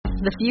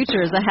The future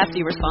is a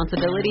hefty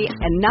responsibility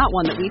and not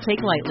one that we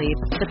take lightly.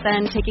 But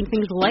then taking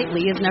things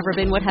lightly has never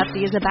been what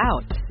Hefty is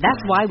about.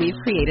 That's why we've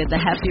created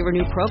the Hefty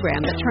Renew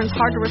program that turns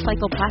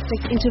hard-to-recycle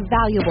plastics into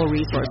valuable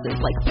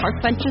resources like park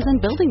benches and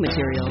building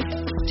materials.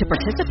 To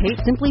participate,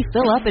 simply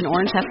fill up an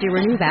orange Hefty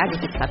Renew bag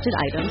with accepted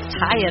items,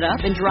 tie it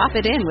up, and drop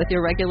it in with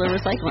your regular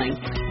recycling.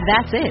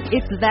 That's it.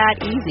 It's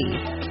that easy.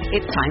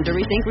 It's time to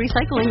rethink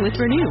recycling with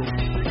Renew.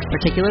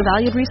 Particular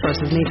valued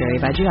resources may vary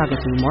by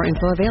geography. More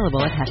info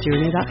available at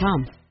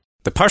heftyrenew.com.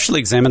 The Partially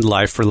Examined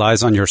Life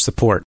relies on your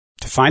support.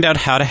 To find out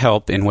how to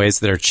help in ways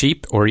that are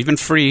cheap or even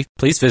free,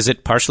 please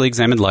visit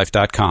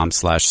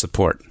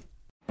partiallyexaminedlife.com/support.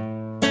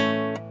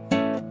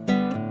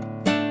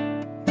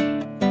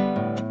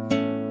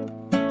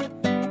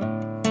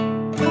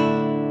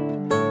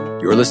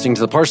 You're listening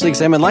to The Partially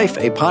Examined Life,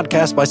 a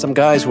podcast by some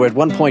guys who at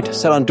one point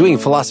set on doing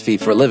philosophy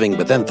for a living,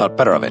 but then thought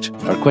better of it.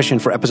 Our question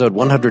for episode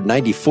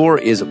 194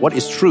 is, what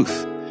is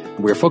truth?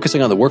 We're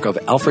focusing on the work of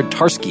Alfred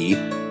Tarski,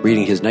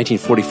 reading his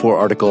 1944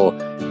 article,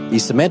 The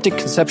Semantic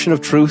Conception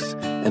of Truth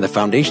and the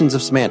Foundations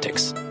of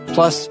Semantics,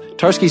 plus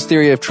Tarski's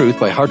Theory of Truth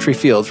by Hartree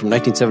Field from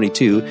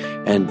 1972,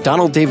 and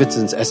Donald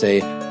Davidson's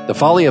essay, The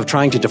Folly of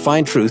Trying to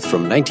Define Truth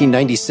from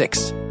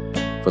 1996.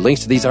 For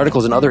links to these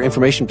articles and other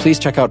information, please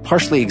check out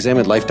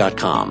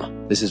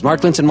partiallyexaminedlife.com. This is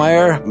Mark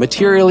Linsenmeyer,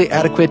 materially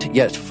adequate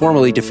yet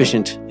formally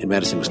deficient in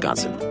Madison,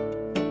 Wisconsin.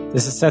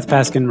 This is Seth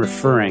Paskin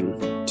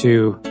referring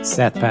to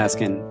Seth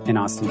Paskin in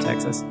Austin,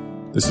 Texas.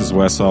 This is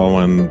Wes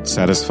Alwyn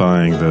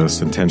satisfying the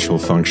sentential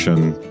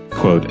function,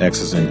 quote,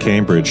 X is in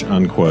Cambridge,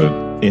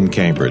 unquote, in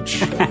Cambridge.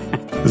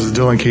 This is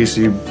Dylan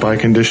Casey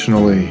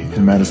biconditionally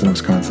in Madison,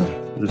 Wisconsin.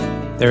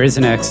 There is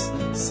an X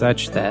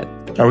such that...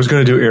 I was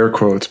going to do air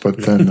quotes, but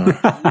then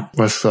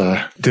Wes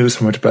did it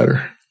so much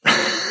better.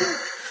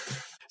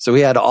 So we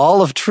had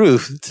all of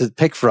truth to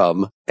pick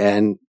from,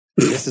 and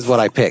this is what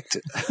I picked.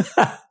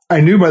 I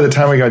knew by the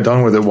time we got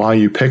done with it why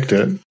you picked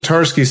it.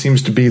 Tarski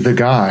seems to be the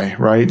guy,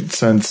 right?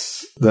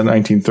 Since the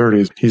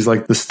 1930s. He's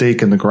like the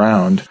stake in the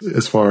ground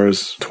as far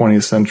as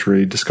 20th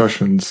century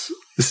discussions.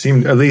 It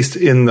seemed, at least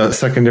in the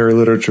secondary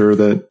literature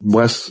that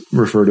Wes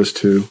referred us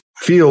to.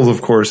 Field,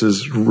 of course,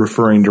 is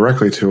referring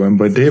directly to him,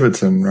 but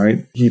Davidson,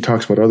 right? He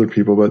talks about other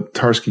people, but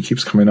Tarski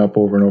keeps coming up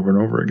over and over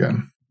and over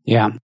again.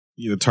 Yeah.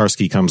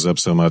 Tarski comes up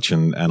so much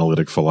in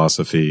analytic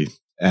philosophy,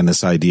 and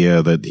this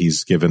idea that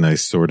he's given a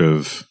sort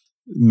of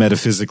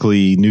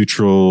metaphysically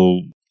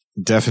neutral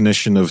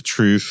definition of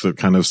truth that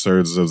kind of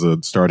serves as a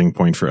starting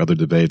point for other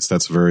debates.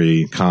 That's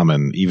very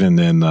common. Even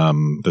in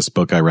this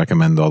book I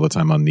recommend all the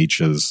time on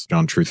Nietzsche's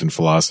On Truth and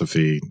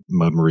Philosophy,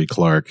 Maud Marie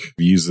Clark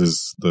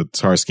uses the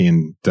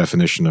Tarskian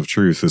definition of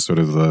truth as sort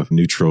of the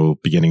neutral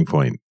beginning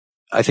point.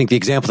 I think the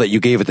example that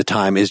you gave at the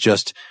time is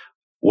just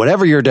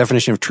whatever your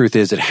definition of truth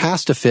is, it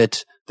has to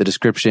fit the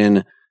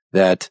description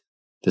that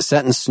the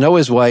sentence snow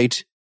is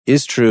white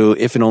is true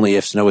if and only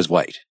if snow is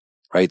white.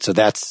 Right? So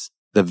that's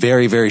the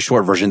very, very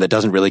short version that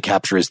doesn't really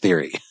capture his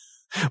theory,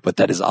 but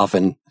that is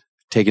often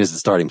taken as the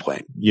starting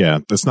point. Yeah,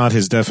 that's not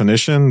his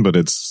definition, but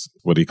it's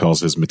what he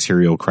calls his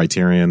material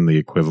criterion, the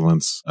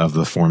equivalence of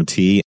the form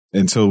T.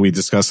 Until we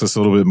discuss this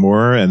a little bit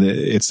more, and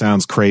it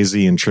sounds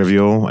crazy and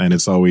trivial, and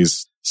it's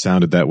always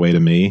sounded that way to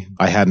me.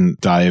 I hadn't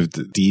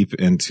dived deep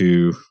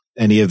into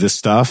any of this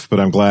stuff, but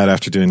I'm glad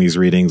after doing these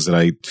readings that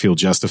I feel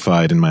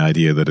justified in my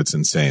idea that it's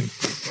insane.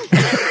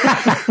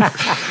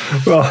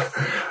 Well,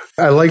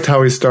 I liked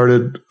how he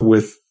started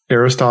with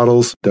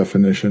Aristotle's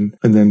definition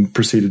and then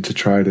proceeded to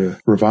try to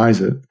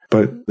revise it.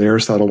 But the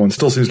Aristotle one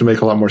still seems to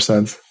make a lot more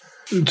sense.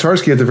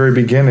 Tarski at the very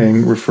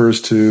beginning refers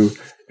to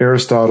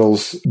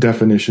Aristotle's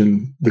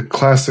definition, the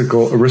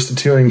classical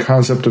Aristotelian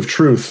concept of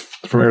truth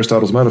from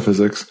Aristotle's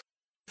Metaphysics.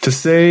 To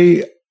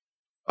say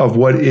of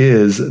what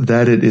is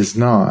that it is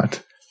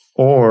not,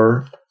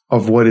 or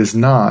of what is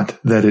not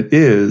that it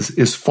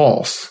is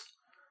false.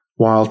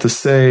 While to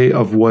say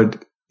of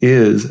what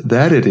is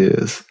that it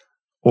is,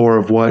 or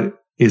of what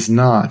is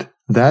not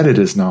that it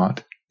is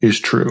not, is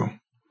true.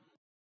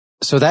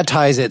 So that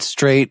ties it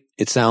straight,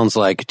 it sounds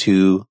like,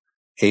 to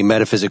a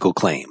metaphysical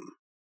claim,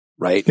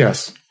 right?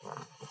 Yes.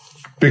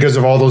 Because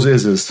of all those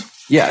ises.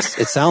 Yes.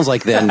 It sounds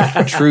like then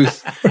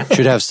truth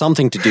should have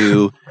something to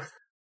do,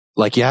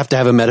 like you have to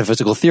have a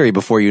metaphysical theory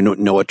before you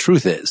know what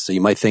truth is. So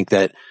you might think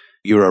that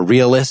you're a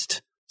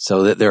realist,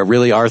 so that there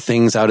really are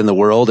things out in the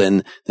world,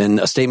 and then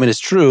a statement is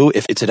true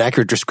if it's an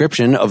accurate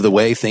description of the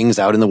way things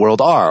out in the world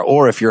are.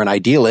 Or if you're an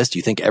idealist,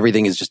 you think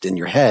everything is just in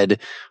your head.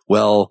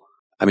 Well,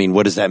 I mean,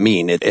 what does that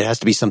mean? It has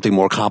to be something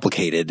more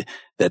complicated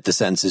that the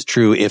sentence is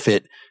true if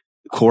it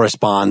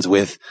corresponds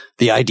with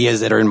the ideas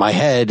that are in my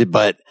head,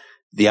 but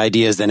the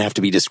ideas then have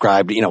to be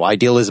described. You know,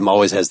 idealism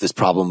always has this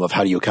problem of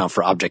how do you account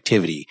for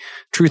objectivity.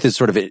 Truth is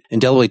sort of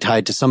indelibly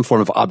tied to some form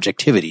of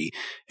objectivity.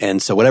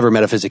 And so whatever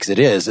metaphysics it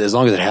is, as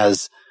long as it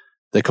has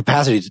the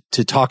capacity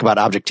to talk about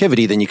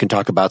objectivity, then you can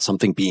talk about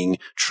something being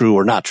true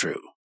or not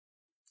true.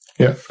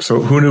 Yeah.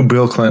 So who knew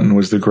Bill Clinton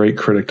was the great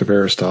critic of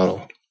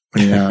Aristotle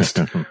when he asked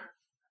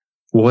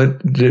what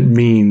it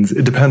means?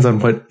 It depends on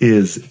what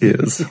is.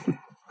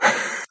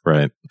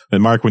 Right.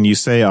 And Mark, when you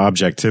say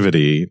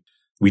objectivity,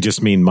 We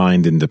just mean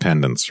mind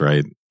independence,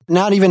 right?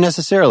 Not even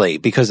necessarily,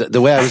 because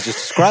the way I was just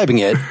describing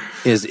it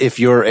is if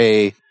you're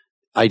a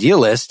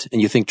idealist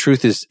and you think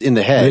truth is in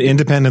the head.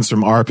 Independence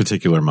from our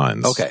particular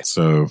minds. Okay.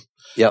 So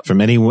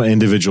from any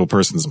individual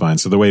person's mind.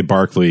 So the way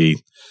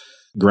Berkeley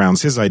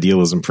grounds his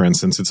idealism, for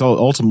instance, it's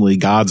ultimately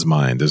God's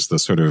mind is the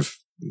sort of,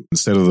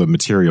 instead of the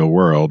material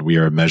world, we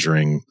are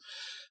measuring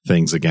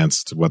things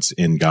against what's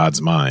in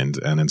God's mind.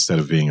 And instead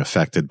of being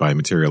affected by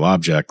material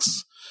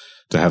objects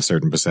to have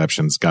certain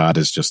perceptions, God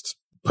is just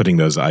putting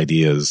those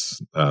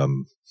ideas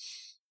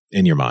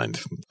in your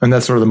mind. And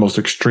that's sort of the most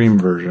extreme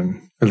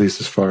version, at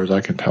least as far as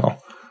I can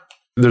tell.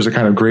 There's a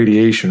kind of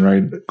gradation,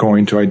 right?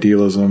 Going to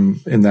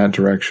idealism in that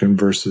direction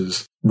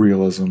versus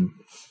realism.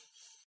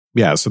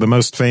 Yeah. So the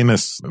most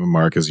famous,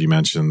 Mark, as you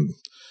mentioned,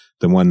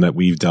 the one that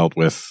we've dealt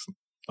with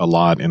a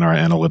lot in our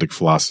analytic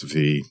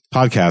philosophy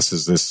podcast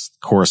is this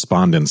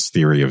correspondence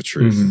theory of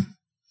truth,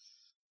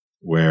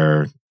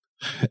 where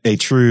a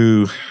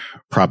true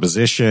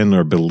proposition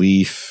or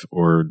belief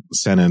or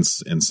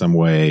sentence in some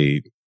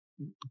way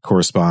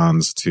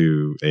corresponds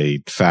to a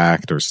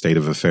fact or state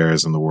of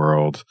affairs in the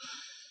world.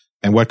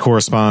 And what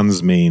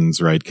corresponds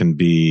means, right, can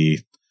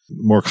be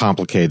more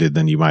complicated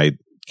than you might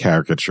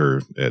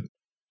caricature it.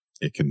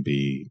 It can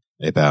be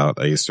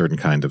about a certain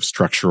kind of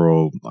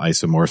structural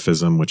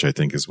isomorphism, which I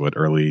think is what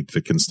early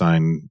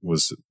Wittgenstein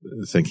was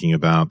thinking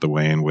about, the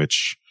way in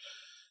which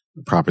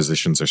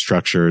propositions are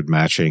structured,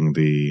 matching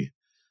the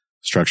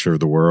structure of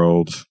the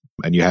world.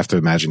 And you have to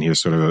imagine here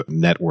sort of a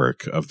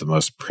network of the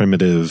most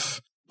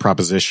primitive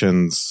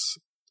propositions,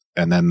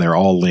 and then they're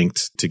all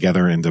linked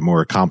together into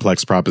more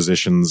complex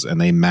propositions,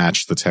 and they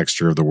match the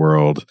texture of the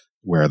world,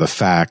 where the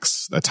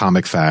facts,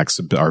 atomic facts,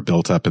 are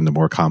built up into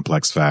more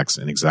complex facts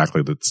in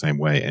exactly the same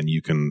way. And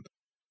you can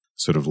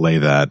sort of lay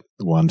that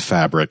one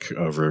fabric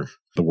over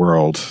the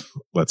world,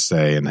 let's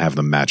say, and have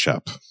them match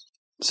up.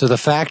 So the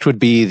fact would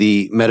be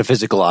the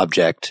metaphysical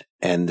object,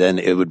 and then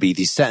it would be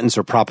the sentence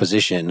or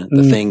proposition,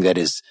 the thing that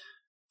is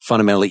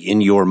fundamentally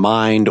in your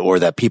mind or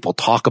that people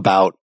talk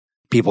about,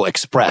 people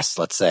express,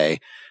 let's say.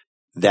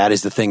 That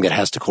is the thing that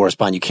has to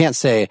correspond. You can't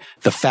say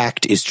the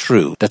fact is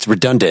true. That's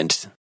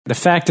redundant. The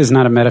fact is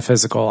not a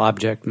metaphysical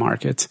object,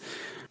 Mark.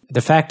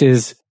 The fact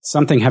is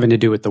something having to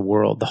do with the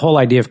world. The whole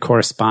idea of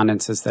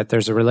correspondence is that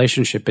there's a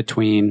relationship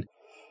between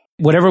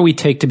whatever we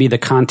take to be the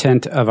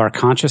content of our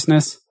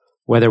consciousness,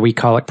 whether we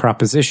call it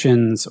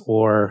propositions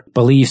or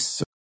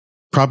beliefs.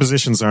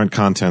 Propositions aren't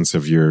contents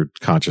of your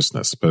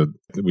consciousness, but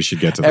we should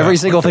get to that. Every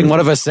single thing one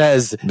of us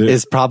says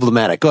is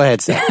problematic. Go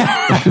ahead, Sam.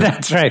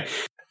 That's right.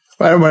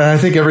 I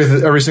think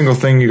every single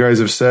thing you guys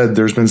have said,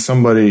 there's been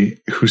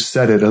somebody who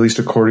said it, at least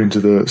according to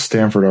the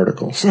Stanford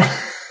articles.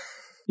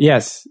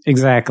 Yes,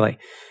 exactly.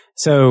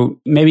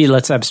 So maybe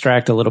let's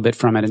abstract a little bit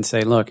from it and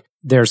say, look,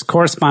 there's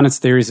correspondence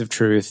theories of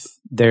truth.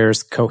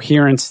 There's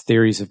coherence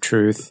theories of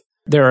truth.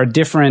 There are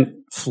different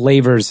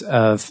flavors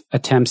of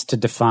attempts to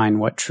define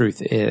what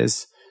truth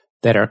is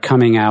that are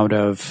coming out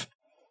of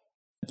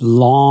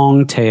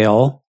long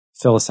tail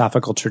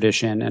philosophical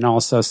tradition and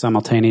also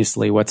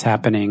simultaneously what's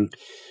happening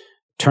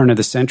turn of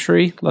the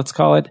century, let's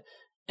call it.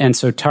 And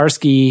so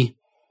Tarski,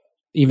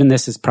 even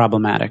this is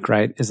problematic,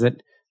 right? Is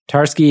that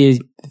Tarski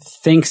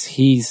thinks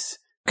he's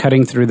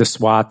cutting through the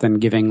swath and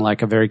giving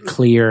like a very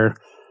clear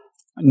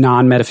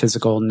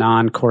non-metaphysical,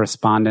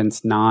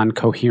 non-correspondence,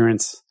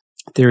 non-coherence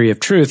theory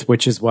of truth,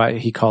 which is why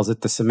he calls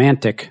it the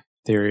semantic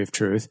theory of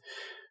truth.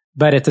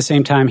 But at the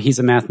same time, he's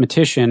a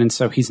mathematician, and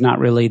so he's not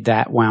really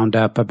that wound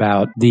up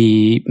about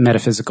the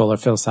metaphysical or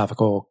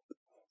philosophical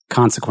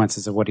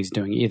consequences of what he's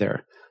doing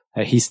either.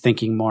 He's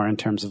thinking more in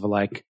terms of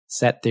like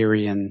set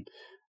theory and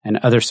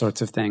other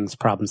sorts of things,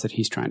 problems that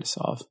he's trying to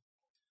solve.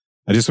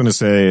 I just want to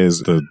say, as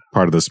the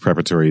part of this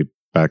preparatory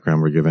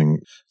background we're giving,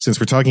 since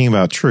we're talking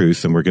about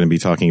truth and we're going to be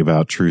talking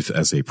about truth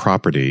as a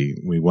property,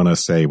 we want to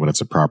say what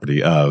it's a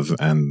property of.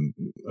 And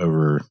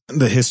over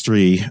the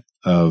history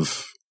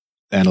of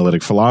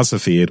analytic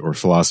philosophy or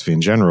philosophy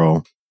in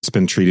general, it's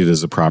been treated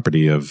as a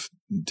property of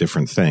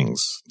different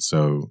things.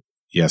 So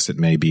yes, it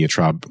may be a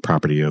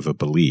property of a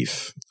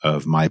belief,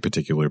 of my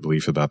particular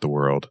belief about the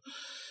world.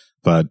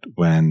 But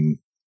when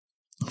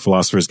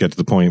philosophers get to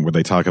the point where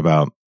they talk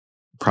about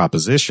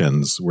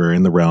propositions, we're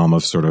in the realm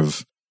of sort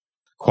of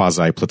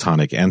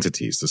quasi-Platonic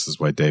entities. This is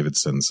why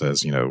Davidson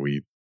says,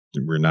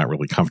 we're not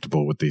really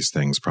comfortable with these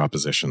things,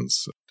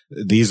 propositions.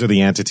 These are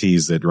the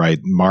entities that, right,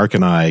 Mark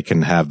and I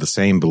can have the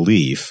same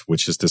belief,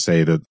 which is to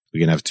say that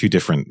we can have two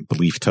different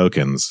belief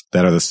tokens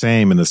that are the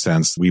same in the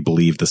sense we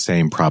believe the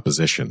same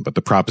proposition, but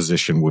the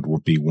proposition would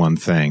be one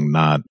thing,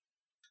 not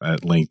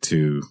linked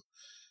to,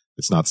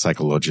 it's not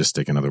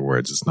psychologistic, in other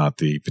words. It's not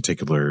the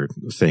particular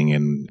thing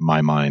in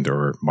my mind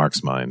or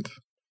Mark's mind.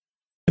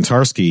 In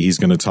Tarski, he's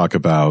going to talk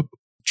about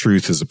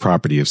truth as a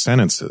property of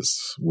sentences,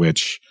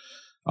 which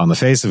on the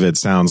face of it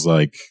sounds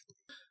like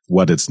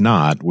what it's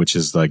not, which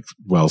is like,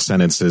 well,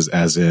 sentences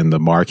as in the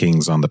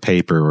markings on the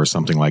paper or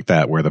something like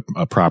that, where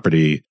a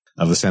property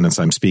of the sentence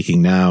I'm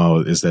speaking now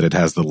is that it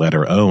has the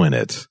letter O in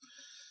it.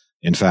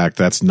 In fact,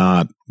 that's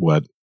not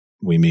what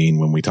we mean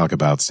when we talk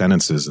about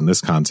sentences in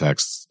this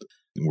context.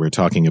 We're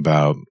talking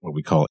about what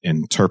we call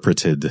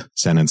interpreted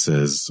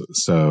sentences.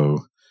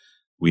 So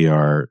we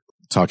are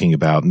talking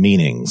about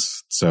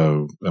meanings.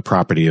 So a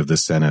property of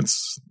this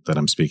sentence that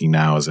I'm speaking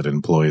now is it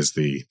employs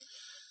the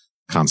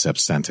concept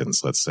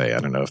sentence, let's say. I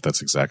don't know if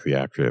that's exactly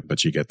accurate,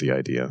 but you get the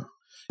idea.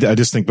 I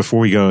just think before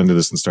we go into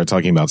this and start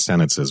talking about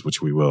sentences,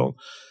 which we will,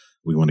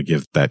 we want to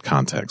give that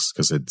context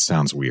because it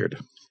sounds weird.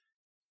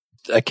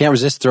 I can't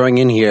resist throwing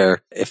in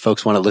here, if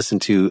folks want to listen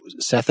to,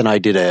 Seth and I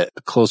did a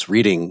close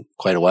reading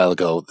quite a while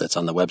ago that's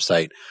on the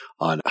website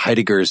on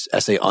Heidegger's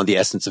essay on the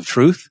essence of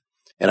truth.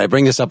 And I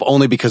bring this up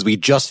only because we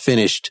just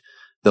finished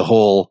the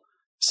whole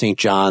St.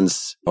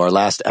 John's. Our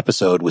last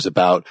episode was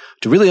about,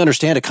 to really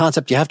understand a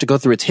concept, you have to go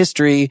through its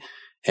history.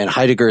 And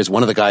Heidegger is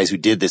one of the guys who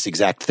did this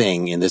exact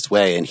thing in this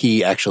way. And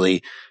he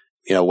actually,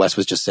 Wes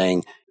was just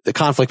saying, the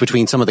conflict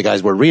between some of the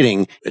guys we're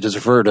reading, it does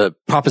refer to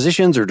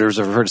propositions or does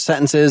it refer to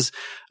sentences?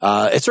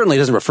 It certainly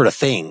doesn't refer to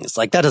things.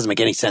 Like, that doesn't make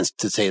any sense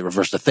to say it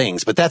refers to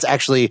things, but that's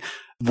actually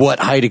what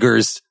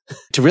Heidegger's,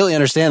 to really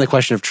understand the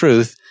question of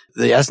truth,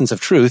 the essence of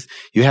truth,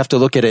 you have to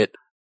look at it,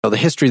 the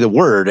history of the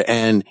word,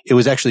 and it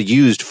was actually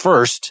used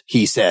first,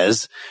 he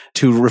says,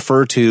 to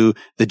refer to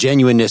the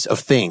genuineness of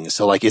things.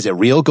 So like, is it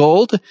real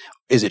gold?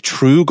 Is it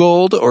true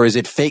gold or is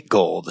it fake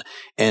gold?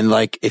 And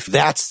like, if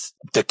that's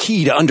the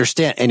key to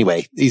understand,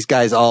 anyway, these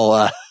guys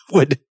all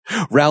would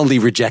roundly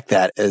reject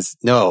that as,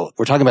 no,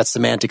 we're talking about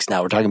semantics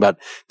now. We're talking about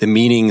the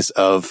meanings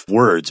of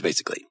words,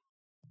 basically.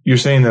 You're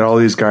saying that all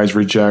these guys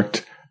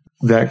reject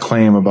that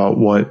claim about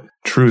what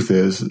truth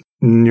is.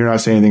 You're not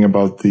saying anything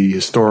about the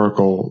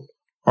historical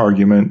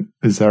argument.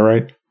 Is that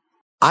right?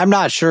 I'm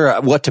not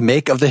sure what to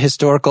make of the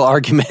historical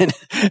argument.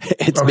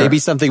 It's maybe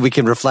something we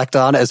can reflect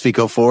on as we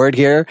go forward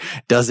here.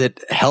 Does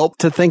it help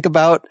to think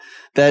about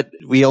that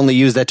we only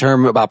use that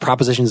term about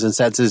propositions and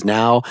sentences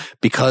now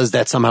because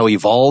that somehow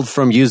evolved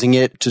from using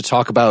it to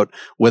talk about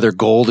whether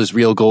gold is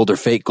real gold or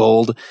fake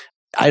gold?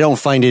 I don't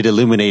find it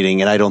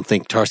illuminating, and I don't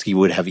think Tarski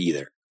would have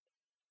either.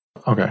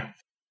 Okay.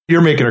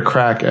 You're making a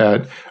crack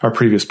at our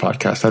previous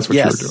podcast. That's what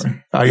you were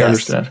doing. I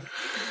understand.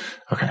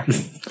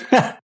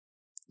 Okay.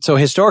 So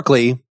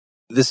historically,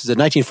 this is a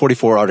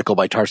 1944 article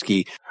by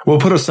Tarski. We'll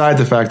put aside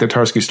the fact that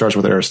Tarski starts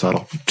with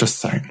Aristotle. Just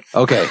saying.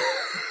 Okay.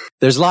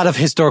 There's a lot of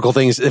historical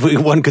things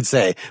one could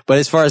say. But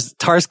as far as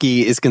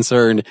Tarski is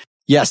concerned,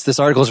 yes, this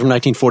article is from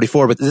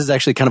 1944, but this is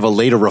actually kind of a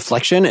later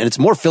reflection, and it's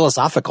more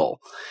philosophical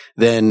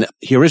than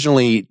he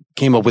originally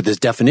came up with this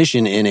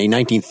definition in a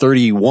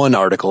 1931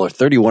 article, or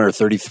 31 or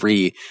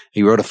 33.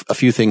 He wrote a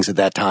few things at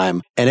that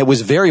time, and it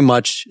was very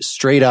much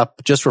straight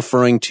up just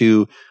referring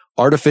to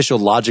artificial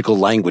logical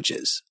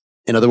languages.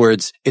 In other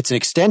words, it's an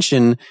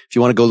extension, if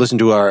you want to go listen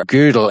to our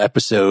Gödel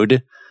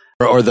episode,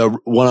 or the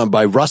one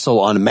by Russell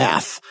on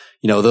math.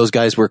 Those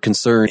guys were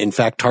concerned. In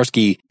fact,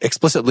 Tarski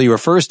explicitly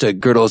refers to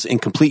Gödel's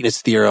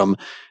incompleteness theorem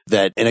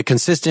that in a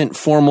consistent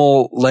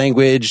formal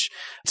language,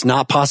 it's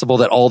not possible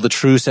that all the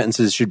true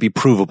sentences should be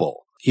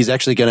provable. He's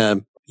actually going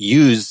to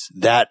use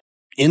that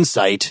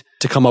insight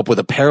to come up with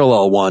a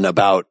parallel one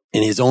about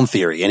in his own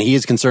theory. And he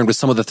is concerned with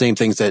some of the same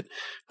things that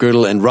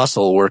Gödel and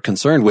Russell were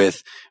concerned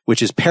with,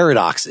 which is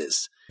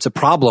paradoxes. It's a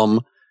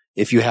problem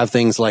if you have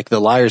things like the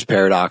liar's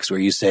paradox where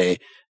you say,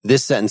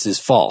 this sentence is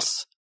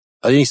false.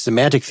 Any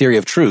semantic theory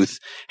of truth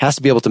has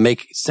to be able to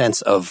make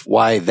sense of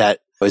why that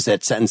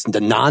sentence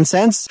into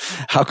nonsense.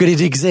 How could it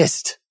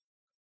exist?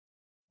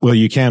 Well,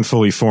 you can't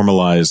fully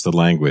formalize the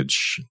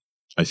language,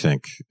 I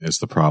think, is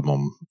the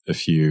problem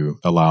if you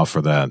allow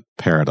for that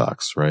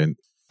paradox, right?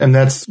 And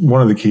that's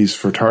one of the keys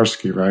for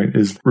Tarski, right?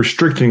 Is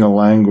restricting a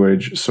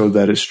language so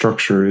that its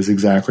structure is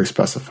exactly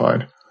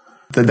specified.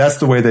 That's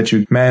the way that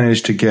you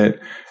manage to get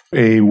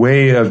a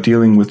way of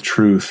dealing with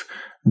truth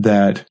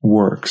that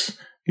works,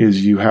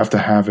 is you have to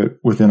have it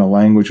within a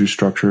language whose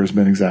structure has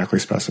been exactly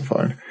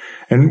specified.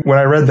 And when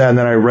I read that, and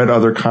then I read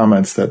other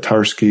comments, that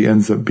Tarski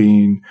ends up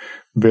being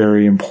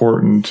very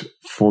important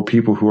for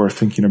people who are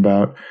thinking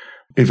about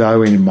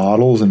evaluating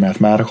models and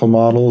mathematical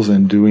models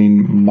and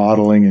doing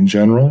modeling in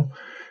general.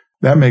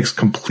 That makes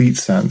complete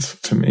sense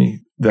to me,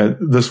 that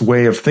this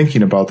way of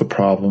thinking about the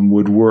problem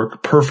would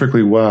work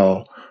perfectly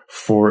well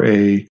for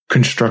a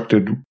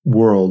constructed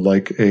world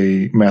like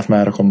a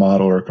mathematical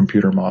model or a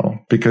computer model,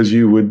 because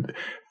you would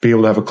be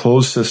able to have a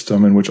closed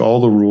system in which all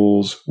the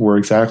rules were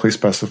exactly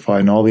specified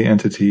and all the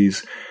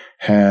entities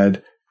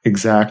had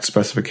exact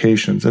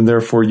specifications. And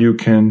therefore you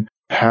can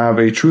have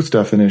a truth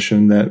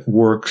definition that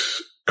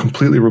works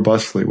completely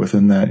robustly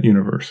within that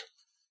universe.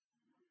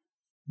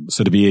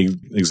 So to be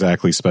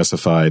exactly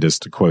specified is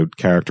to, quote,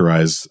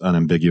 characterize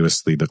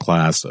unambiguously the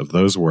class of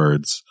those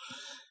words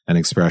and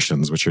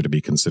expressions which are to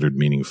be considered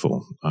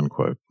meaningful,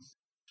 unquote.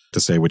 To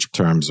say which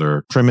terms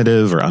are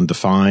primitive or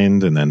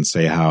undefined, and then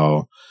say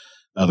how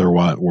other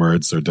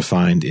words are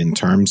defined in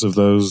terms of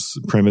those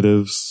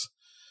primitives,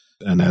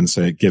 and then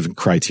say give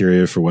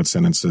criteria for what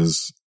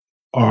sentences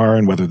are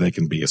and whether they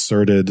can be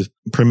asserted.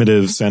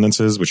 Primitive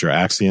sentences, which are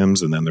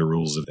axioms, and then the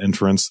rules of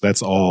inference.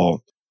 That's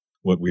all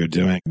what we are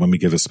doing when we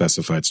give a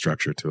specified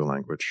structure to a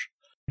language.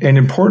 And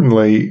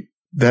importantly,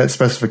 that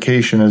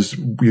specification, as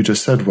you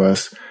just said,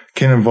 Wes,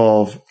 can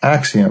involve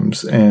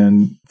axioms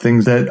and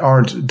things that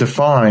aren't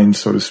defined,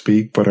 so to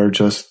speak, but are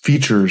just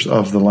features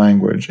of the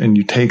language. And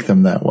you take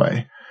them that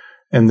way.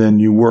 And then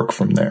you work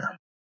from there.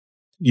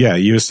 Yeah,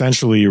 you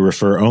essentially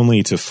refer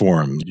only to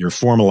form. You're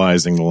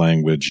formalizing the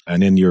language.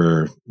 And in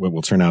your, what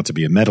will turn out to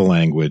be a meta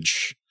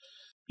language,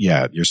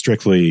 yeah, you're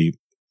strictly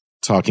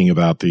talking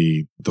about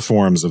the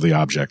forms of the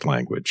object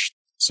language.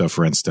 So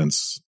for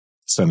instance,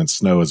 sentence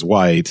snow is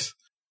white.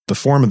 The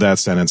form of that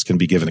sentence can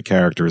be given a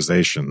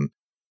characterization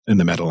in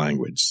the meta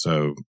language.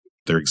 So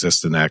there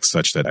exists an X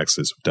such that X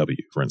is W,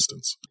 for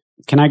instance.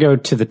 Can I go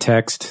to the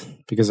text?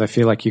 Because I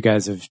feel like you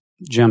guys have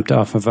jumped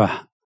off of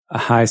a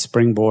high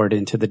springboard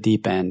into the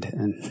deep end.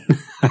 And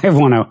I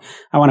want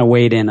to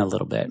wade in a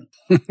little bit.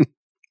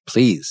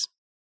 Please.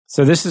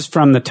 So this is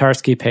from the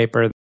Tarski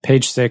paper,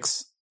 page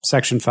 6,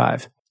 section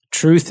 5.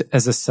 Truth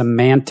as a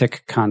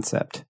semantic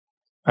concept.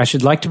 I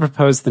should like to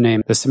propose the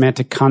name, the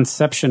semantic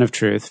conception of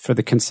truth, for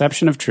the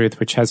conception of truth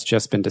which has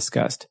just been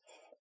discussed.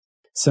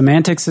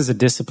 Semantics is a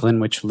discipline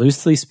which,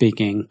 loosely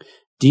speaking,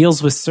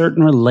 deals with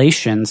certain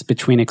relations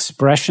between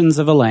expressions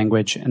of a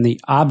language and the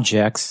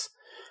objects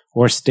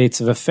or states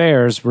of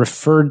affairs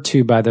referred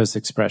to by those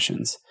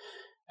expressions.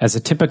 As a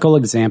typical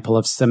example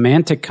of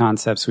semantic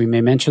concepts, we may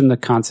mention the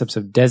concepts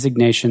of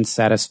designation,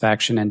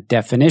 satisfaction, and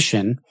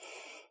definition,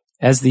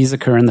 as these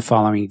occur in the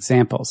following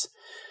examples.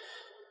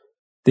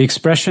 The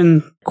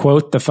expression,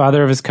 quote, the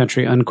father of his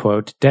country,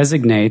 unquote,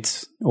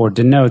 designates or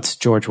denotes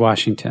George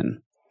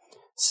Washington.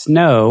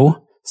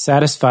 Snow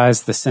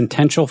satisfies the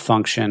sentential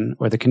function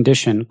or the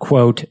condition,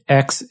 quote,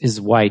 X is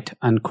white,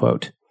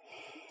 unquote.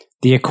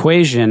 The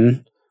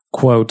equation,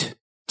 quote,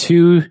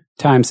 2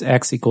 times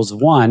X equals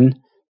 1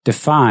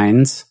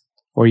 defines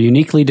or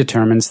uniquely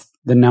determines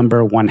the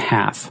number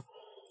 1/2.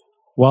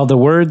 While the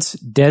words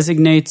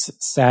designates,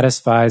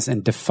 satisfies,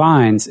 and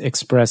defines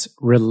express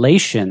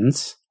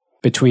relations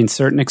between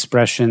certain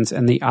expressions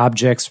and the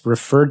objects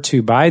referred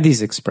to by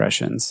these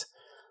expressions,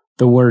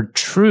 the word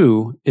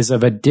true is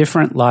of a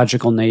different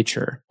logical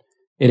nature.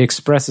 It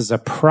expresses a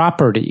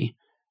property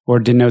or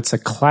denotes a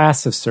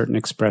class of certain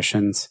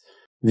expressions,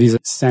 these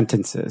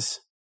sentences.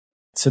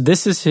 So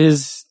this is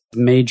his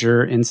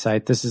major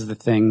insight. This is the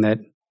thing that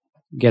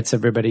gets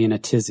everybody in a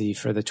tizzy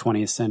for the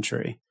 20th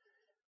century.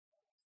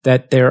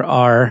 That there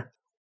are,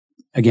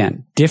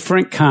 again,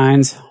 different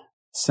kinds,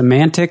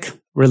 semantic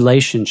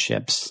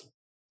relationships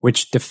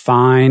which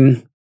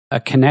define a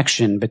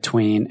connection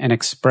between an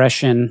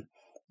expression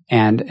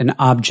and an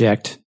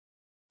object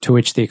to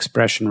which the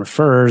expression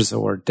refers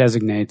or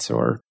designates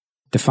or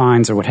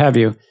defines or what have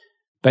you.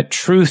 But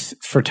truth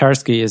for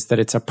Tarski is that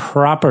it's a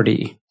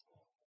property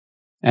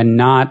and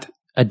not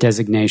a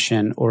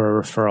designation or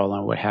a referral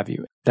or what have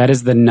you. That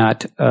is the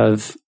nut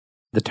of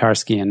the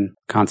Tarskian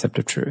concept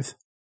of truth.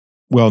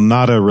 Well,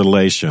 not a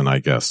relation, I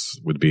guess,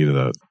 would be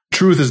the...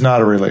 Truth is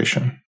not a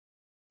relation.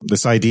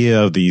 This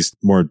idea of these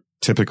more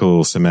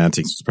typical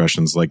semantic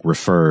expressions like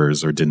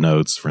refers or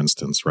denotes, for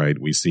instance, right?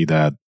 We see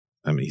that,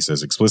 I mean, he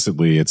says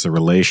explicitly it's a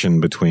relation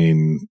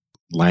between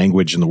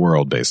language and the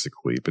world,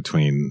 basically,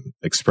 between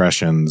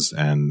expressions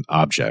and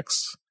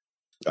objects.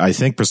 I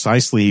think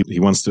precisely he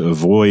wants to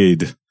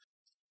avoid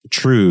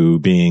true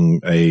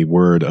being a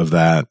word of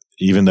that,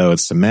 even though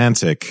it's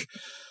semantic.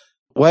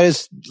 What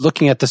is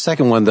looking at the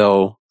second one,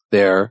 though,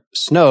 there,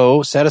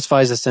 snow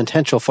satisfies the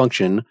sentential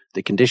function,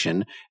 the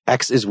condition,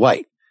 X is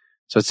white.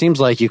 So it seems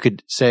like you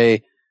could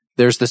say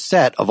there's the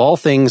set of all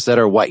things that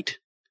are white,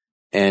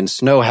 and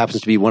snow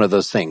happens to be one of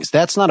those things.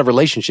 That's not a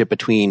relationship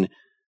between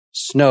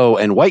snow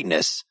and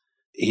whiteness.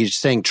 He's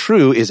saying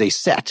true is a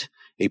set,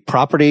 a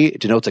property. It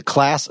denotes a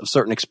class of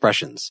certain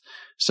expressions.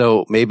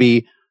 So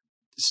maybe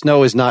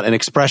snow is not an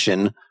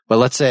expression, but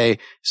let's say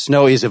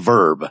snow is a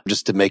verb,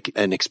 just to make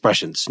an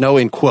expression. Snow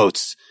in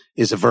quotes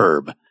is a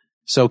verb.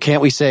 So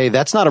can't we say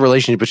that's not a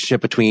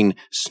relationship between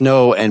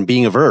snow and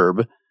being a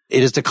verb?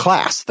 It is the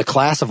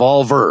class of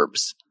all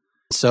verbs.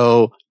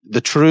 So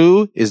the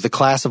true is the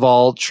class of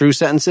all true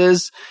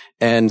sentences,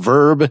 and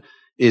verb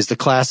is the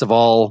class of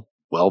all,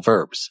 well,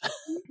 verbs.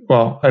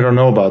 Well, I don't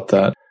know about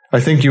that. I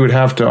think you would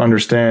have to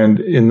understand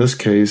in this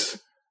case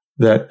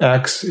that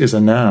X is a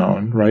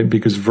noun, right?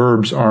 Because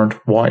verbs aren't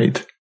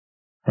white,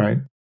 right?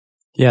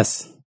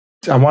 Yes.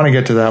 I want to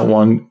get to that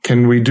one.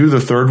 Can we do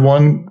the third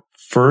one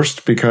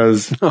first?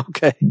 Because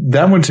okay,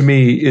 that one to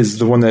me is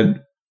the one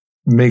that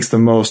makes the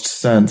most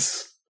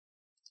sense.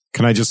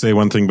 Can I just say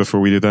one thing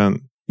before we do that?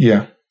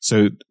 Yeah.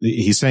 So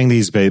he's saying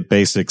these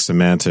basic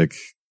semantic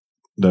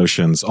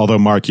notions, although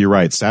Mark, you're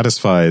right,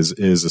 satisfies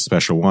is a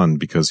special one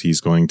because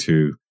he's going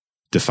to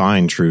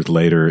define truth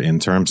later in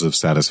terms of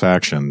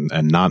satisfaction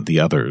and not the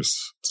others.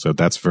 So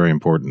that's very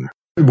important.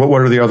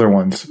 What are the other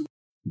ones?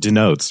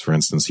 Denotes, for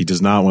instance. He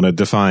does not want to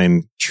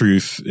define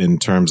truth in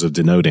terms of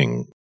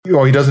denoting.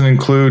 Oh, he doesn't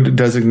include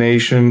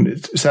designation,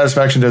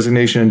 satisfaction,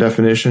 designation, and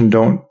definition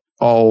don't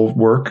all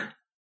work.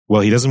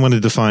 Well, he doesn't want to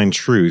define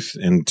truth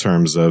in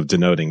terms of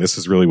denoting. This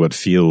is really what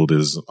Field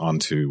is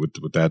onto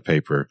with that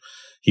paper.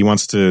 He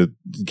wants to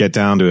get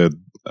down to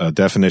a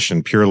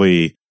definition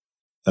purely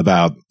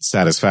about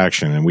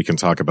satisfaction, and we can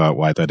talk about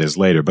why that is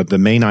later. But the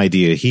main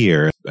idea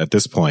here at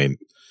this point,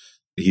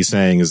 he's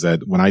saying is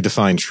that when I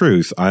define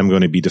truth, I'm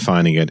going to be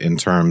defining it in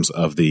terms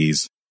of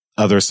these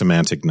other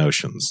semantic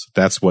notions.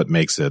 That's what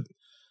makes it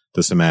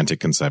the semantic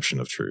conception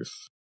of truth.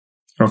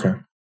 Okay.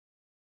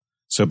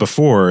 So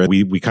before,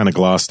 we kind of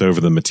glossed over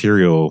the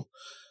material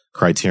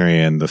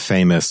criterion, the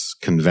famous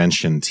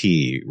convention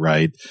T,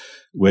 right?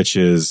 Which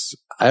is...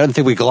 I don't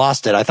think we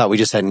glossed it. I thought we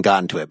just hadn't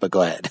gotten to it, but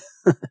go ahead.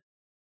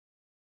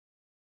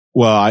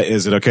 Well,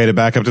 is it okay to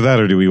back up to that,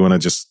 or do we want to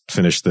just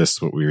finish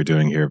this, what we were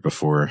doing here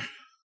before?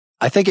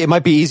 I think it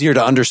might be easier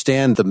to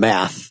understand the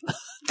math,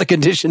 the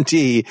condition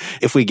T,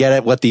 if we get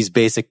at what these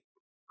basic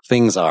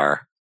things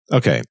are.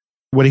 Okay.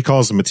 What he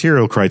calls the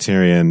material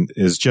criterion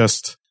is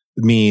just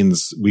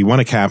means we want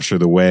to capture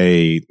the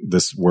way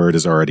this word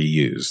is already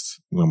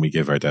used when we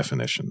give our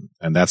definition.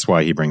 And that's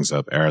why he brings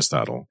up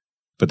Aristotle.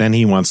 But then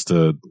he wants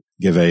to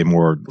give a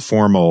more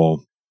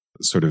formal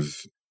sort of,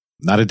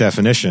 not a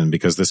definition,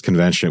 because this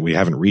convention, we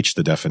haven't reached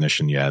the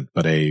definition yet,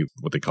 but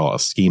what they call a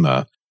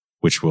schema,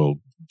 which will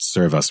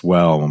serve us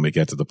well when we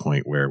get to the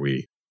point where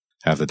we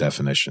have the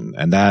definition.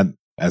 And that,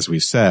 as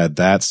we've said,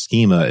 that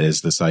schema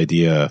is this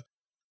idea,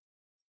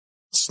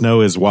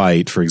 snow is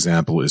white, for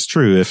example, is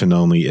true if and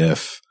only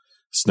if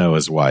snow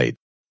is white.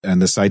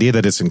 And this idea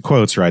that it's in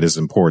quotes, right, is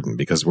important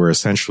because we're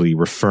essentially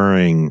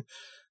referring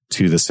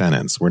to the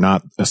sentence. We're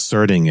not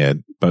asserting it,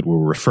 but we're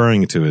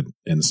referring to it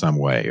in some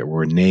way, or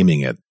we're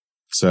naming it.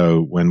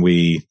 So when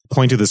we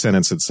point to the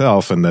sentence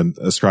itself and then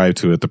ascribe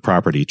to it the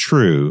property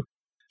true,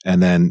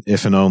 and then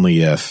if and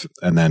only if,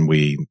 and then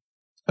we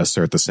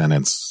assert the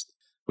sentence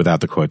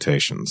without the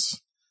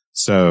quotations.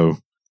 So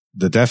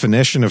the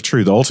definition of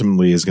truth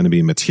ultimately is going to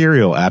be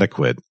material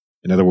adequate.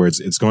 In other words,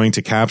 it's going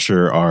to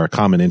capture our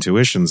common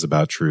intuitions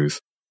about truth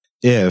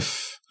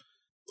if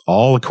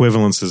all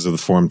equivalences of the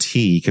form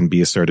T can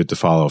be asserted to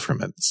follow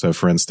from it. So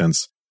for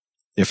instance,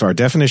 if our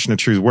definition of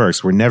truth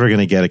works, we're never going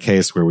to get a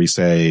case where we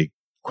say,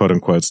 quote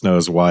unquote, snow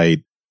is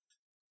white,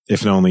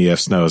 if and only if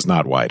snow is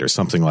not white, or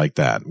something like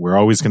that. We're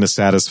always going to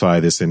satisfy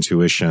this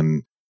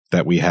intuition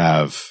that we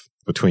have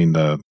between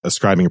the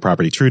ascribing a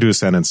property true to a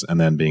sentence and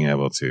then being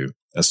able to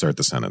assert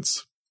the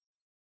sentence.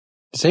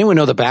 Does anyone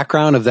know the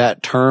background of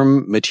that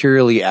term,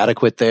 materially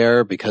adequate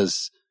there?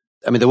 Because,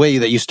 I mean, the way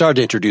that you started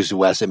to introduce it,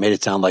 Wes, it made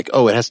it sound like,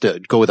 oh, it has to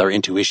go with our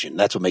intuition.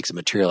 That's what makes it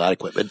material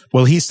adequate. But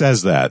well, he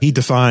says that. He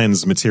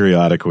defines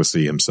material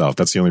adequacy himself.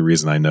 That's the only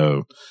reason I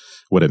know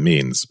what it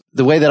means.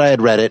 The way that I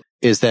had read it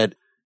is that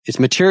it's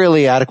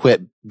materially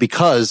adequate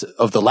because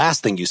of the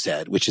last thing you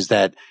said, which is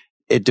that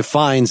it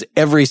defines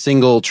every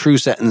single true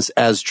sentence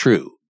as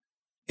true.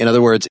 In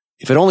other words,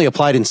 if it only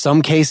applied in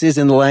some cases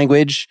in the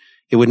language,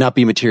 it would not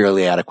be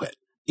materially adequate.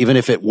 Even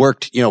if it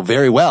worked,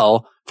 very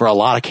well for a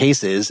lot of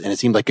cases and it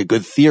seemed like a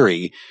good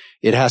theory,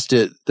 it has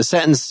to, the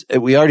sentence,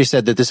 we already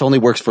said that this only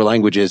works for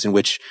languages in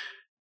which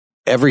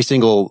every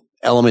single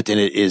element in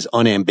it is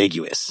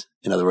unambiguous.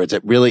 In other words,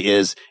 it really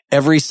is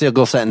every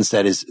single sentence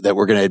that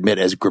we're going to admit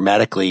as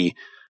grammatically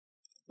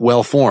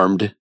well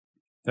formed.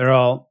 They're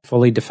all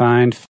fully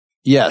defined.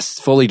 Yes,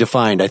 fully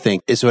defined, I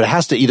think. So it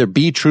has to either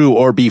be true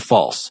or be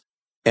false.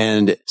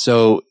 And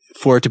so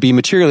for it to be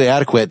materially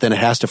adequate, then it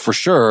has to for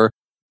sure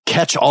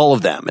catch all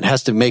of them. It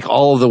has to make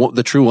all of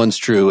the true ones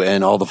true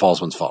and all the false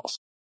ones false.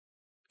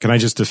 Can I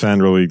just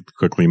defend really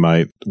quickly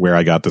where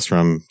I got this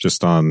from?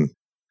 Just on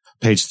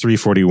page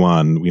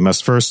 341, we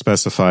must first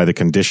specify the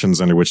conditions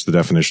under which the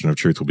definition of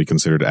truth will be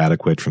considered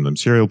adequate from the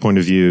material point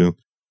of view.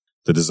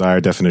 The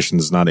desired definition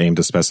does not aim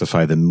to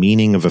specify the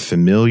meaning of a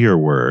familiar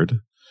word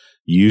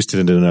used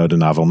to denote a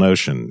novel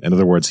notion. In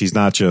other words, he's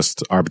not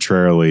just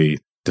arbitrarily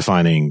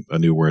defining a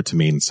new word to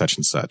mean such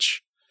and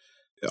such.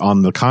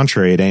 On the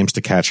contrary, it aims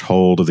to catch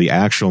hold of the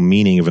actual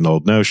meaning of an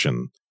old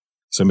notion.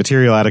 So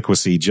material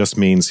adequacy just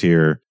means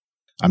here,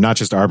 I'm not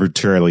just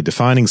arbitrarily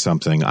defining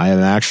something, I am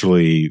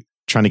actually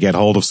trying to get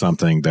hold of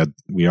something that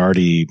we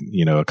already,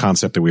 a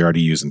concept that we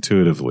already use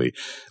intuitively,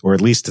 or at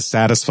least to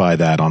satisfy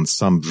that on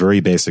some very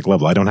basic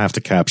level. I don't have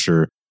to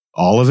capture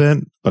all of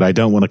it, but I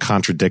don't want to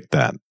contradict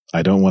that.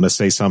 I don't want to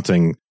say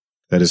something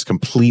that is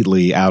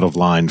completely out of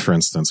line, for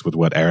instance, with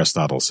what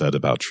Aristotle said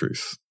about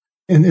truth.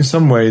 In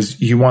some ways,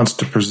 he wants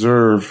to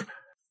preserve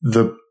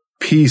the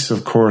piece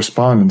of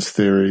correspondence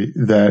theory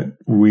that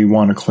we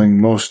want to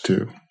cling most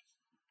to.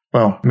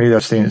 Well, maybe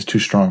that's saying it too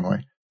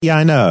strongly. Yeah,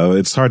 I know.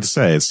 It's hard to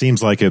say. It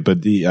seems like it,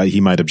 but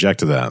he might object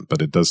to that,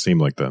 but it does seem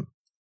like that.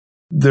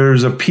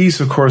 There's a piece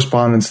of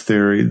correspondence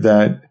theory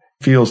that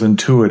feels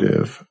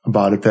intuitive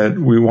about it, that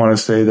we want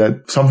to say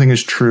that something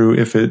is true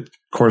if it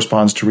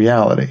corresponds to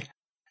reality.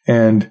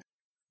 And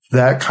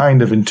that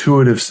kind of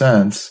intuitive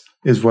sense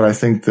is what I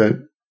think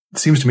that it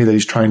seems to me that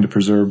he's trying to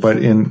preserve, but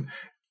in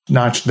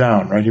notched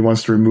down, right? He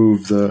wants to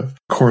remove the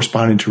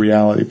corresponding to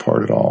reality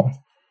part at all,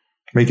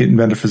 make it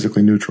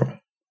metaphysically neutral.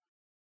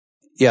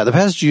 Yeah, the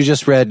passage you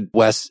just read,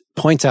 Wes,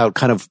 points out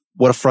kind of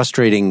what a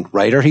frustrating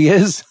writer he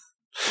is.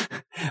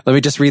 Let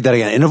me just read that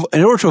again.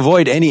 In order to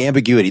avoid any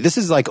ambiguity, this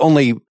is like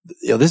only,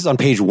 this is on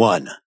page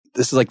 1.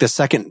 This is like the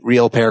second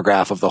real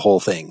paragraph of the whole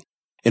thing.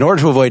 In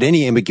order to avoid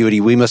any ambiguity,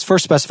 we must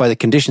first specify the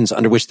conditions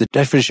under which the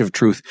definition of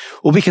truth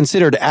will be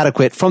considered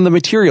adequate from the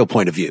material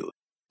point of view.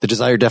 The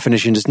desired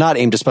definition does not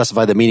aim to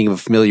specify the meaning of a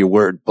familiar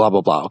word, blah,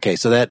 blah, blah. Okay,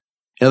 so that,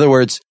 in other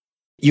words,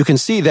 you can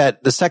see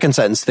that the second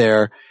sentence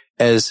there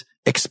as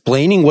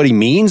explaining what he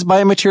means by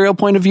a material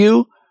point of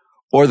view,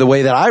 or the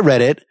way that I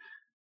read it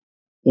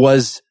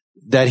was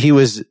that he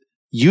was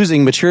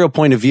using material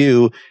point of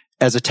view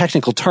as a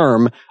technical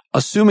term,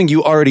 assuming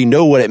you already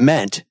know what it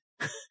meant,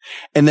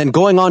 and then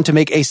going on to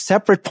make a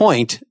separate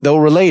point, though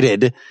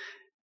related,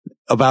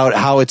 about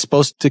how it's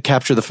supposed to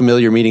capture the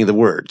familiar meaning of the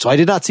word. So I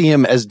did not see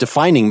him as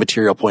defining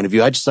material point of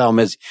view. I just saw him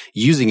as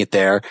using it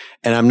there.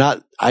 And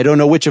I don't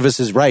know which of us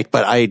is right,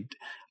 but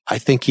I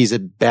think he's a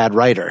bad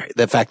writer.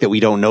 The fact that we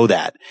don't know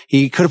that.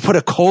 He could have put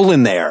a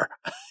colon there,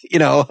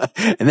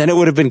 and then it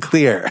would have been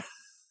clear.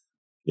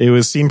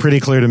 It seemed pretty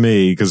clear to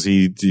me because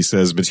he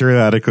says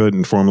material adequate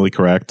and formally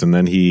correct. And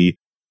then he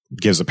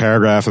gives a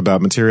paragraph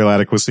about material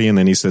adequacy. And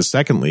then he says,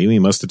 secondly, we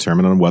must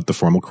determine on what the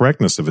formal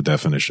correctness of a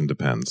definition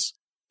depends.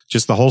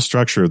 Just the whole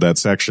structure of that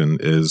section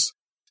is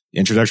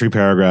introductory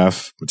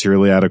paragraph,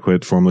 materially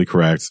adequate, formally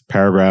correct,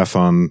 paragraph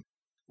on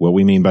what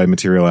we mean by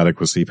material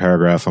adequacy,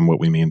 paragraph on what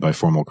we mean by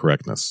formal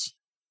correctness.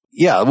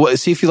 Yeah, well,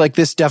 see if you like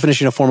this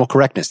definition of formal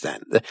correctness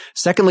then.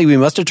 Secondly, we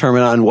must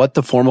determine on what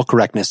the formal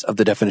correctness of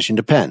the definition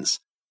depends.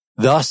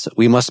 Thus,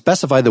 we must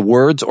specify the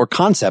words or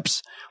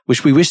concepts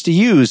which we wish to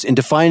use in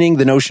defining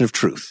the notion of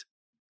truth.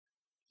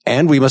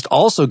 And we must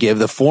also give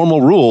the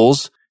formal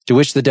rules to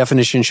which the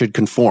definition should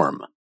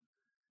conform.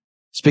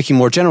 Speaking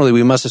more generally,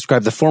 we must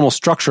describe the formal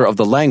structure of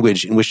the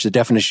language in which the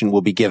definition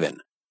will be given.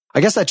 I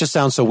guess that just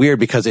sounds so weird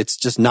because it's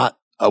just not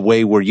a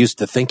way we're used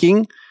to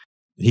thinking.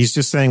 He's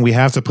just saying we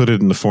have to put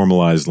it in the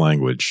formalized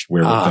language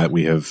where that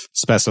we have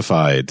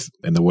specified,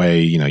 and the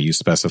way, you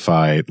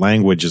specify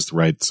language is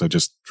right. So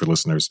just for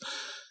listeners,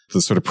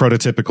 the sort of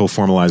prototypical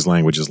formalized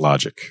language is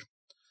logic.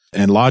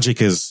 And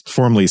logic is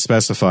formally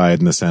specified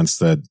in the sense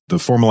that the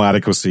formal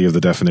adequacy of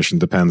the definition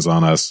depends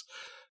on us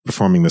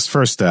performing this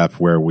first step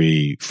where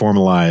we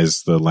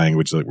formalize the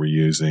language that we're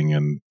using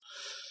and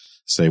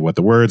say what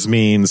the words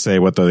mean, say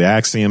what the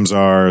axioms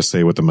are,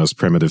 say what the most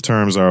primitive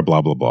terms are,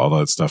 blah, blah, blah, all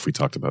that stuff we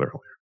talked about earlier.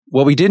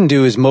 What we didn't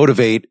do is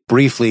motivate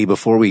briefly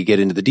before we get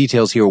into the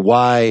details here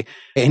why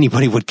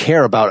anybody would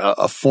care about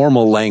a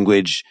formal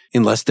language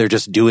unless they're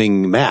just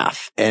doing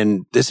math.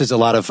 And this is a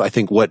lot of, I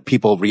think, what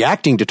people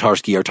reacting to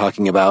Tarski are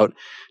talking about.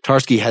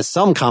 Tarski has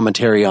some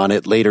commentary on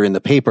it later in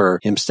the paper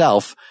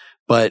himself,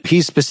 but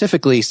he's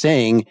specifically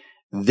saying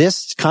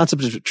this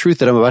concept of truth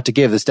that I'm about to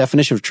give, this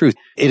definition of truth,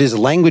 it is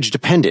language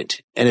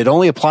dependent, and it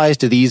only applies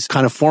to these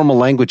kind of formal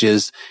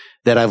languages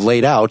that I've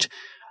laid out.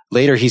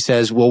 Later, he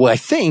says, well, I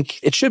think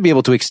it should be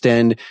able to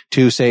extend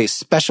to, say,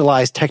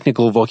 specialized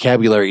technical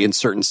vocabulary in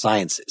certain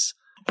sciences.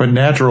 But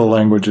natural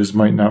languages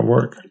might not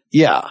work.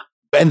 Yeah.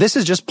 And this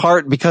is just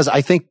part because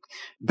I think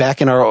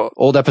back in our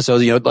old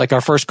episodes, like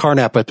our first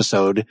Carnap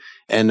episode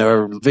and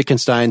our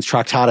Wittgenstein's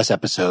Tractatus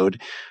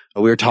episode,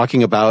 we were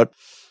talking about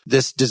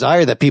this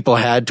desire that people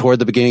had toward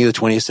the beginning of the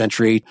 20th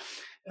century.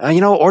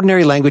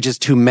 Ordinary language is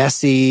too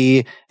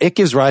messy. It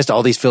gives rise to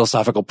all these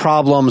philosophical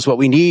problems. What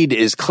we need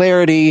is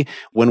clarity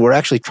when we're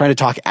actually trying to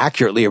talk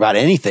accurately about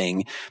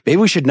anything. Maybe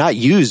we should not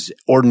use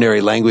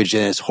ordinary language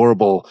in its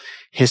horrible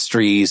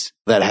histories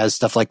that has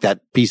stuff like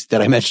that piece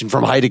that I mentioned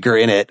from Heidegger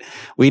in it.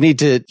 We need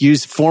to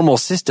use formal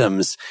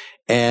systems.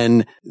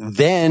 And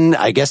then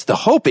I guess the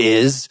hope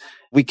is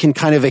we can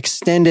kind of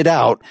extend it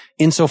out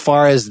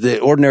insofar as the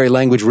ordinary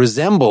language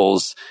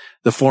resembles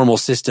the formal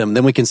system.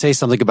 Then we can say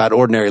something about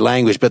ordinary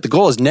language. But the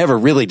goal is never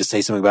really to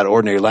say something about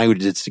ordinary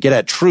language. It's to get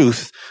at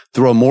truth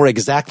through a more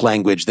exact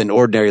language than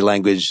ordinary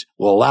language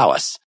will allow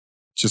us.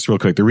 Just real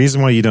quick. The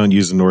reason why you don't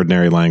use an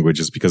ordinary language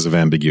is because of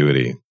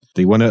ambiguity.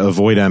 They want to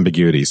avoid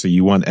ambiguity. So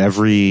you want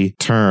every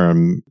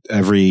term,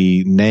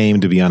 every name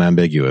to be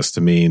unambiguous,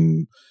 to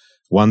mean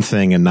one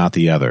thing and not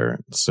the other.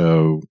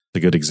 So a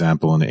good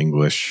example in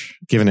English,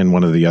 given in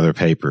one of the other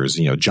papers,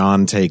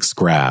 John takes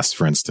grass,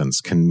 for instance,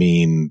 can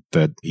mean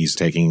that he's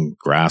taking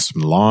grass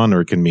from the lawn,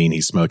 or it can mean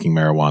he's smoking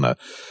marijuana.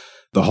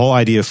 The whole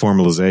idea of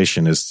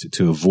formalization is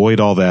to avoid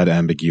all that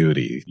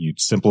ambiguity. You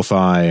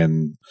simplify,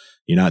 and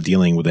you're not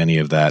dealing with any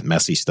of that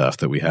messy stuff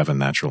that we have in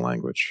natural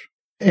language.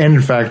 And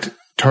in fact,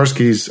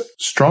 Tarski's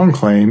strong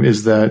claim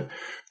is that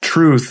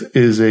truth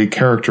is a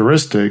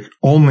characteristic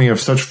only of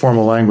such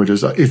formal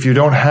languages. If you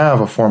don't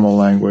have a formal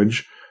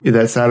language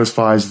that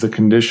satisfies the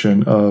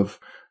condition of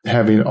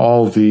having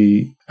all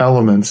the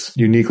elements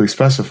uniquely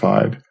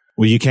specified.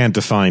 Well, you can't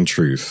define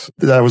truth.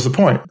 That was the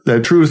point.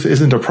 That truth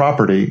isn't a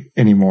property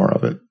anymore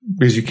of it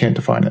because you can't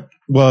define it.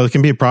 Well, it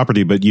can be a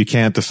property, but you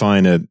can't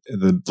define it.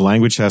 The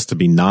language has to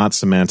be not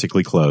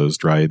semantically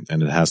closed, right?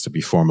 And it has to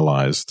be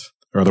formalized,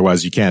 or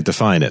otherwise you can't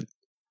define it.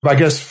 I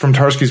guess from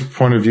Tarski's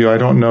point of view, I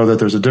don't know that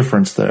there's a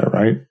difference there,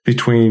 right?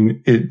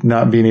 Between it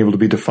not being able to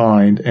be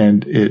defined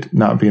and it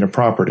not being a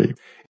property.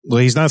 Well,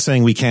 he's not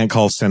saying we can't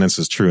call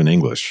sentences true in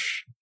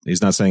English.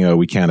 He's not saying,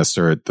 we can't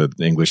assert that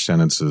English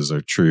sentences are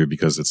true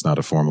because it's not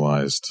a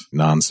formalized,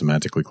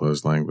 non-semantically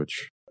closed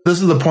language.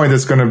 This is the point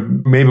that's going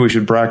to, maybe we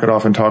should bracket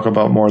off and talk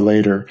about more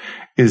later,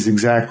 is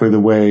exactly the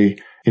way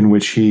in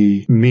which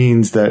he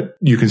means that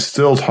you can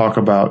still talk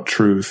about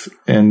truth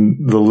and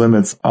the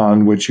limits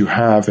on which you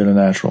have in a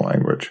natural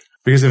language.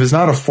 Because if it's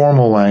not a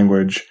formal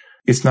language,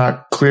 it's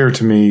not clear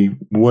to me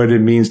what it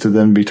means to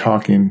then be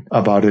talking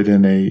about it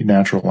in a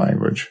natural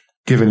language,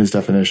 given his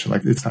definition.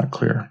 Like, it's not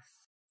clear.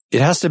 It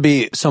has to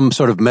be some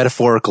sort of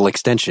metaphorical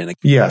extension.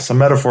 Yes, a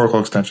metaphorical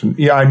extension.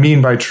 Yeah, I mean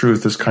by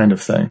truth, this kind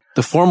of thing.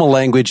 The formal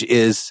language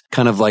is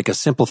kind of like a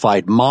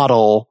simplified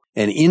model.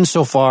 And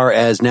insofar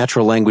as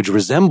natural language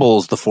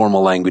resembles the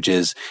formal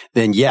languages,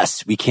 then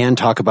yes, we can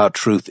talk about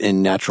truth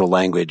in natural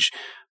language.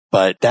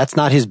 But that's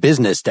not his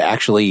business to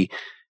actually,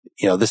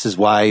 this is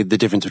why the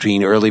difference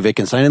between early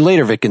Wittgenstein and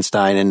later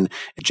Wittgenstein and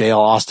J.L.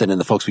 Austin and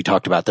the folks we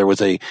talked about, there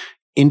was a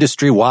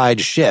industry-wide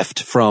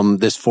shift from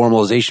this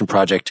formalization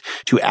project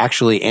to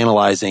actually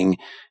analyzing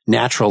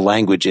natural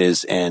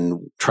languages and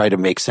try to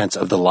make sense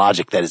of the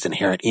logic that is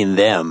inherent in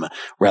them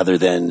rather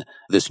than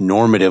this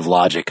normative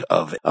logic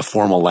of a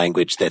formal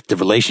language, that the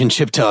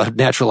relationship to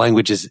natural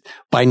language is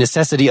by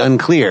necessity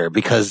unclear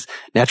because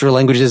natural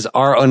languages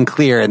are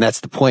unclear and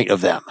that's the point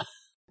of them.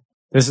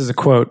 This is a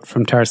quote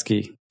from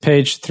Tarski,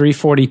 page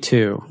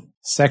 342,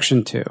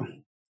 section 2.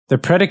 The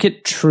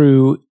predicate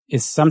true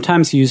is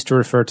sometimes used to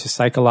refer to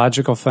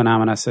psychological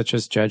phenomena such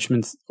as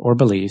judgments or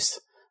beliefs,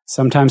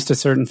 sometimes to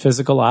certain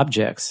physical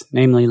objects,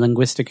 namely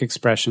linguistic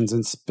expressions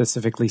and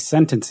specifically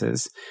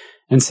sentences,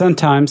 and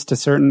sometimes to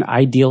certain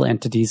ideal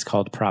entities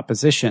called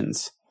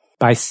propositions.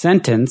 By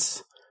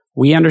sentence,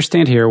 we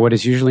understand here what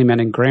is usually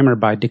meant in grammar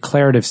by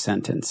declarative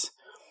sentence.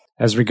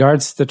 As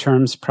regards the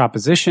term's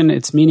proposition,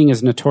 its meaning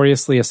is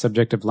notoriously a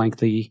subject of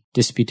lengthy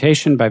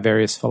disputation by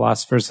various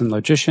philosophers and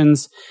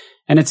logicians,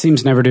 and it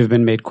seems never to have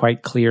been made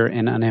quite clear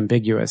and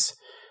unambiguous.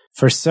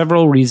 For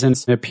several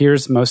reasons, it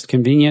appears most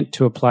convenient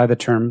to apply the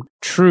term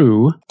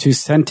true to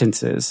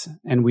sentences,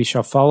 and we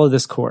shall follow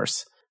this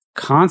course.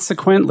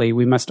 Consequently,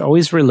 we must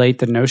always relate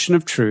the notion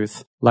of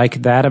truth,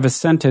 like that of a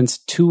sentence,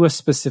 to a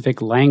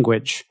specific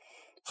language.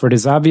 For it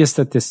is obvious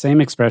that this same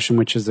expression,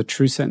 which is a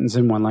true sentence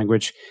in one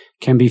language,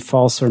 can be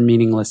false or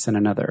meaningless in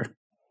another.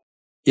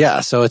 Yeah,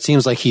 so it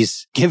seems like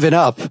he's given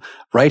up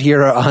right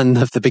here on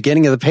the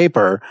beginning of the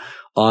paper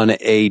on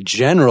a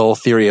general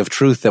theory of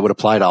truth that would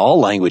apply to all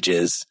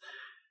languages,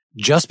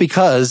 just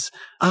because,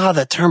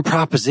 the term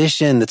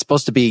proposition that's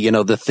supposed to be,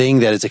 the thing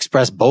that is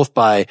expressed both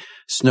by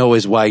snow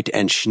is white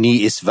and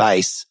Schnee ist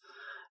weiß.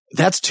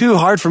 That's too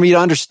hard for me to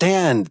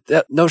understand.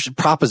 That notion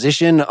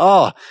proposition.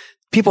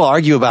 People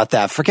argue about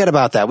that. Forget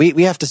about that.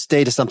 We have to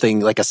stay to something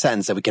like a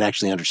sentence that we can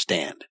actually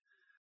understand.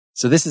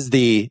 So this is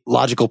the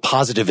logical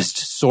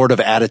positivist sort of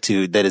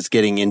attitude that is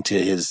getting into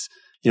his,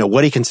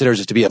 what he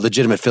considers to be a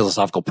legitimate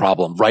philosophical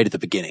problem right at the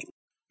beginning.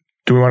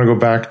 Do we want to go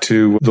back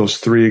to those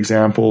three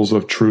examples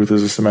of truth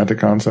as a semantic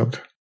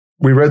concept?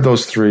 We read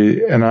those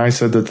three, and I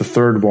said that the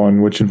third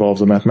one, which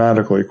involves a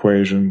mathematical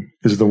equation,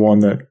 is the one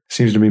that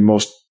seems to be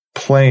most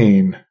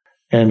plain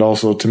and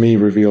also, to me,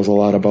 reveals a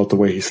lot about the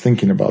way he's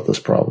thinking about this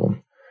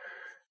problem.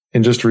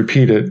 And just to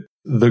repeat it,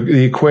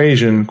 the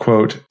equation,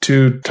 quote,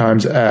 2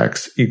 times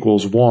x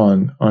equals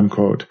 1,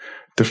 unquote,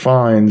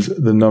 defines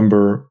the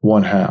number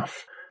 1/2.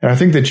 And I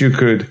think that you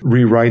could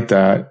rewrite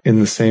that in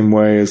the same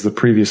way as the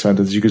previous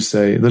sentence. You could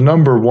say the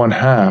number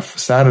 1/2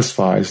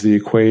 satisfies the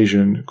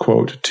equation,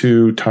 quote,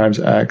 2 times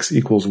x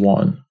equals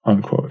 1,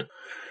 unquote.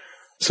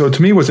 So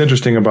to me, what's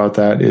interesting about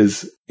that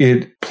is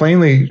it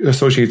plainly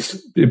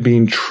associates it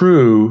being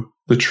true,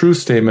 the truth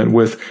statement,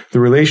 with the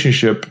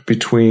relationship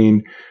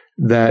between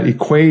that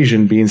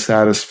equation being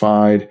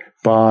satisfied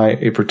by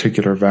a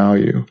particular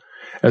value,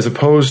 as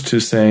opposed to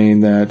saying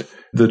that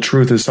the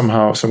truth is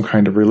somehow some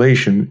kind of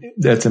relation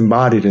that's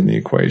embodied in the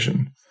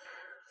equation.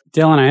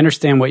 Dylan, I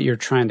understand what you're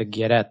trying to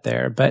get at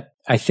there, but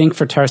I think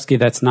for Tarski,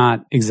 that's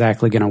not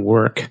exactly going to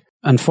work.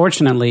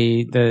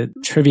 Unfortunately, the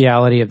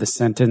triviality of the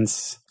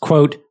sentence,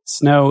 quote,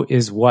 snow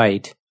is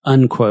white,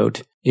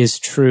 unquote, is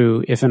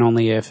true if and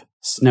only if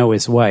snow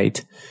is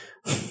white,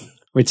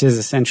 which is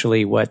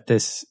essentially what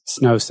this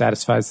snow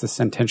satisfies the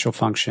sentential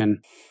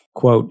function,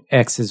 quote,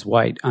 x is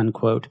white,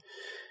 unquote.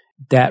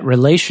 That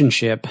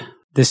relationship,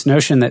 this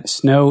notion that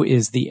snow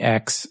is the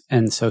x,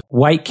 and so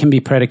white can be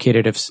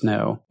predicated of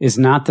snow, is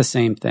not the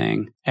same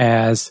thing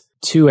as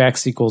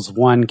 2x equals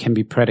 1 can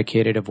be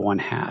predicated of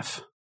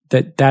 1/2.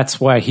 That's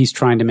why he's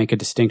trying to make a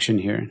distinction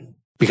here.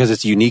 Because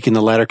it's unique in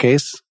the latter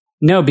case?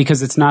 No,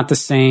 because it's not the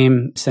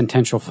same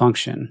sentential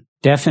function.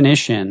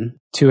 Definition,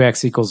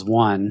 2x equals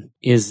 1,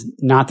 is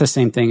not the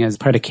same thing as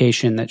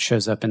predication that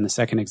shows up in the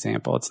second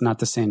example. It's not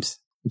the same.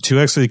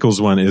 2x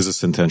equals 1 is a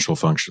sentential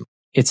function.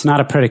 It's not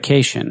a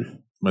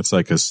predication. It's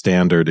like a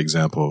standard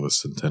example of a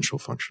sentential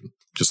function,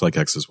 just like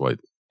x is white.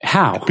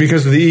 How?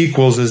 Because the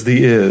equals is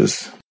the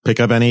is. Pick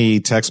up any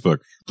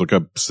textbook, look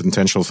up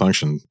sentential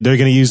function. They're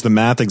going to use the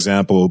math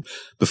example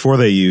before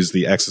they use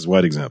the x is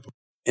white example.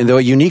 And though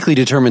it uniquely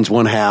determines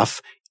 1/2,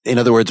 In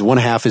other words,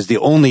 1/2 is the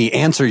only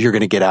answer you're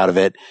going to get out of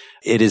it.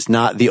 It is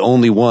not the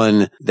only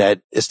one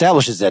that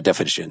establishes that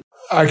definition.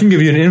 I can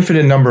give you an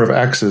infinite number of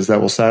x's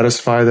that will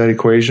satisfy that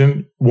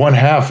equation.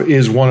 1/2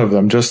 is one of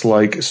them, just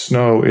like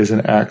snow is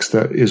an x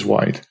that is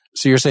white.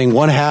 So you're saying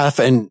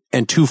 1/2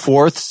 and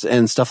 2/4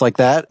 and stuff like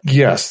that?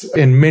 Yes,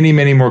 and many,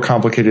 many more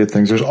complicated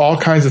things. There's all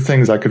kinds of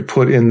things I could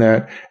put in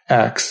that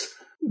x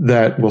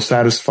that will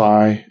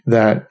satisfy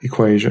that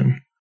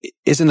equation.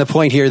 Isn't the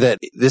point here that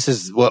this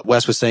is what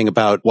Wes was saying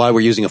about why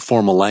we're using a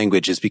formal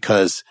language is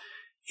because,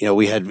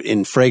 we had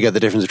in Frege the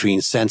difference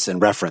between sense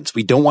and reference.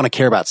 We don't want to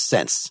care about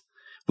sense.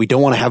 We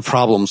don't want to have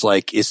problems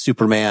like, is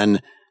Superman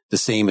the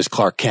same as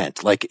Clark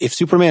Kent? Like, if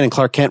Superman and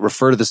Clark Kent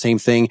refer to the same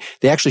thing,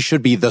 they actually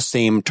should be the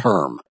same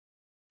term.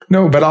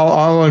 No, but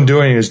all I'm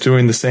doing is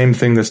doing the same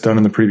thing that's done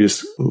in the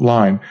previous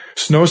line.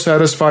 Snow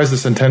satisfies the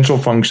sentential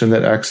function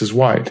that x is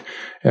white.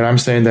 And I'm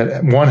saying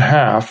that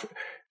 1/2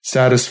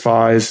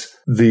 satisfies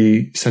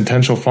the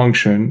sentential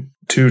function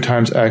 2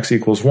 times x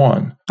equals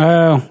 1.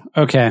 Oh,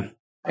 okay.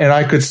 And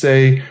I could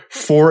say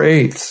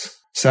 4/8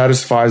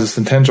 satisfies a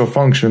sentential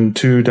function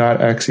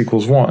 2.x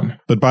equals 1.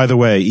 But by the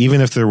way,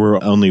 even if there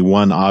were only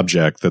one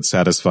object that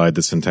satisfied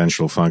the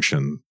sentential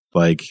function,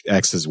 like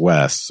x is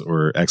Wes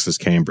or x is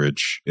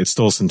Cambridge, it's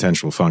still a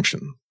sentential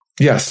function.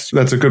 Yes,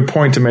 that's a good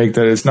point to make,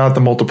 that it's not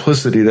the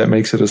multiplicity that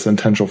makes it a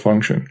sentential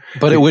function.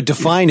 But it would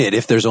define it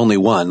if there's only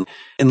one.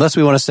 Unless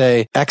we want to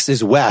say x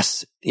is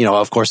Wes,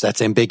 of course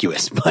that's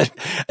ambiguous. But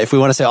if we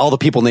want to say all the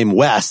people named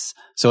Wes,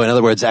 so in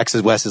other words, x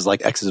is Wes is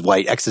like x is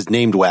white, x is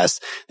named Wes,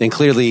 then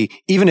clearly,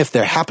 even if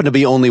there happened to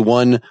be only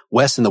one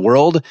Wes in the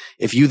world,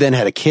 if you then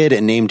had a kid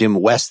and named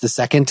him Wes the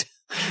Second,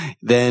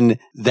 then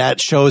that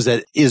shows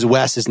that is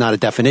Wes is not a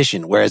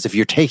definition. Whereas if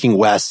you're taking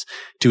Wes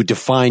to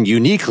define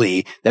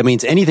uniquely, that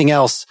means anything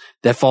else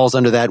that falls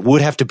under that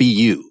would have to be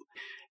you.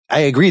 I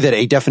agree that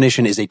a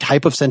definition is a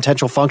type of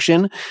sentential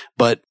function,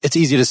 but it's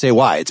easy to say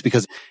why. It's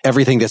because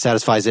everything that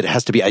satisfies it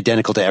has to be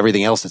identical to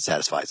everything else that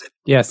satisfies it.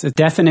 Yes, a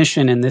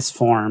definition in this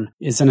form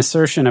is an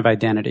assertion of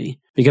identity.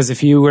 Because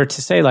if you were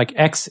to say like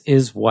X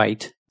is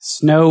white,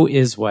 snow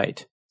is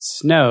white,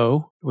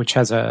 snow, which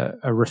has a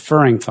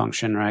referring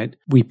function, right?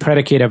 We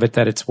predicate of it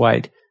that it's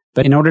white.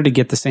 But in order to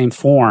get the same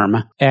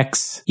form,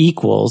 X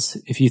equals,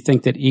 if you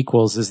think that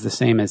equals is the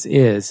same as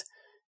is,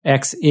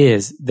 X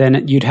is,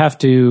 then you'd have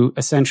to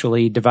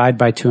essentially divide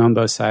by 2 on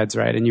both sides,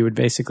 right? And you would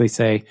basically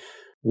say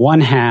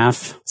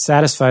 1/2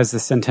 satisfies the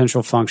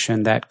sentential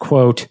function that,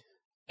 quote,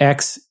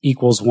 X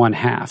equals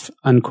 1/2,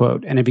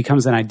 unquote. And it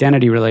becomes an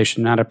identity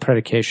relation, not a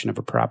predication of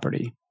a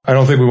property. I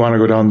don't think we want to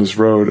go down this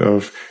road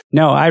of...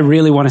 No, I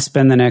really want to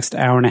spend the next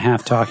hour and a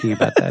half talking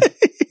about that.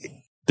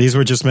 These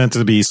were just meant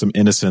to be some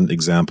innocent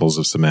examples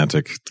of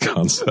semantic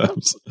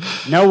concepts.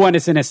 No one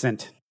is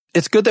innocent.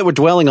 It's good that we're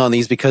dwelling on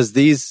these because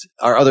these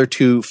are other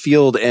two,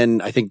 Field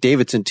and I think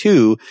Davidson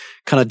too,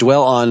 kind of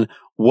dwell on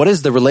what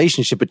is the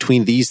relationship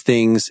between these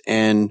things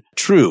and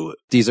true.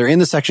 These are in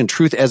the section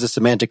truth as a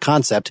semantic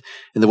concept,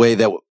 in the way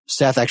that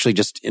Seth actually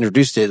just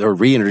introduced it or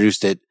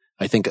reintroduced it,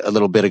 I think a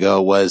little bit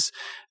ago, was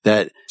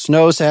that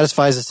snow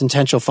satisfies a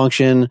sentential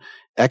function,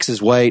 X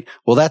is white.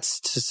 Well, that's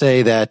to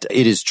say that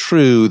it is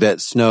true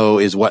that snow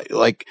is white.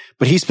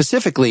 But he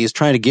specifically is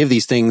trying to give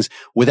these things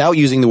without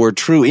using the word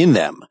true in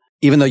them.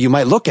 Even though you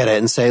might look at it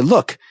and say,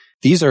 look,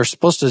 these are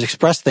supposed to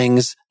express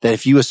things that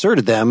if you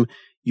asserted them,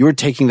 you were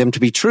taking them to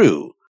be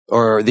true.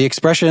 Or the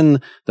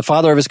expression, the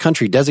father of his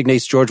country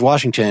designates George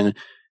Washington,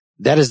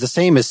 that is the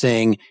same as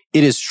saying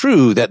it is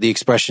true that the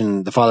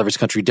expression, the father of his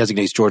country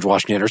designates George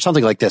Washington, or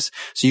something like this.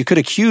 So you could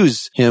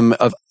accuse him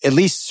of at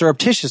least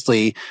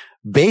surreptitiously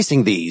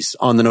basing these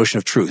on the notion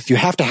of truth. You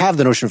have to have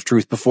the notion of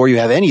truth before you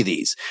have any of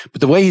these. But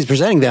the way he's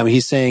presenting them,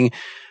 he's saying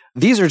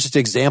these are just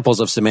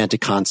examples of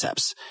semantic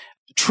concepts.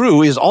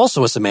 True is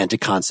also a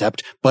semantic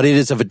concept, but it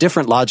is of a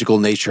different logical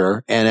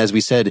nature. And as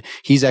we said,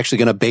 he's actually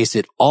going to base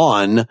it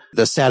on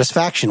the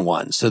satisfaction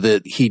one, so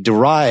that he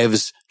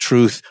derives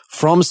truth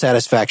from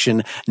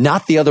satisfaction,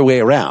 not the other way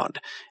around.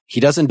 He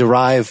doesn't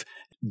derive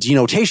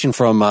denotation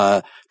from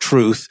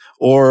truth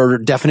or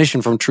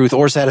definition from truth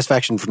or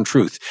satisfaction from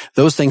truth.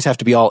 Those things have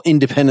to be all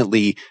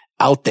independently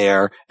out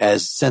there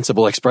as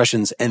sensible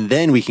expressions, and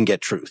then we can get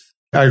truth.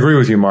 I agree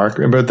with you,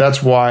 Mark, but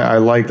that's why I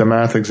like the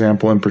math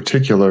example in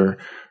particular,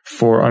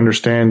 for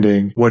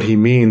understanding what he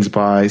means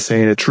by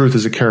saying that truth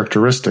is a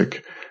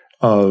characteristic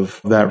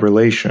of that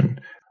relation.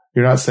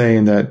 You're not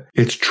saying that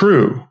it's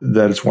true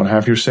that it's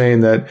 1/2. You're saying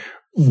that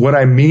what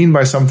I mean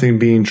by something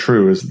being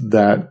true is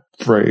that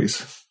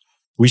phrase.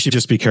 We should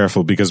just be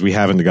careful because we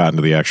haven't gotten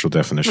to the actual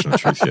definition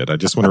of truth yet. I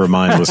just want to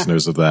remind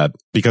listeners of that,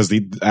 because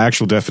the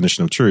actual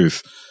definition of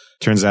truth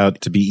turns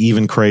out to be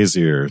even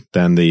crazier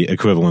than the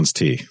equivalence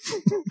T.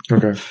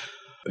 Okay.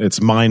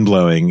 It's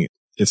mind-blowing.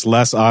 It's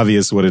less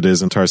obvious what it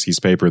is in Tarski's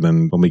paper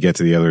than when we get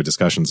to the other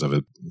discussions of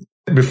it.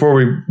 Before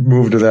we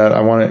move to that,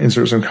 I want to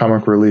insert some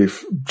comic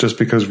relief, just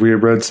because we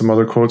have read some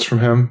other quotes from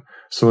him.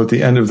 So at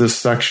the end of this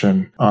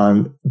section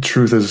on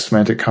truth as a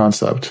semantic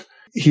concept,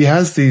 he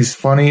has these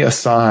funny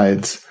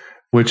asides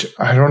which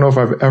I don't know if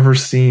I've ever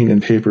seen in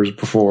papers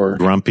before.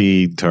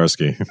 Grumpy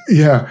Tarski.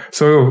 Yeah.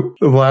 So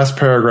the last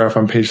paragraph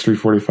on page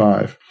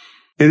 345.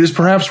 It is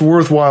perhaps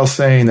worthwhile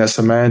saying that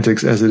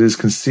semantics as it is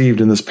conceived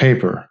in this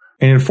paper,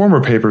 and in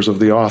former papers of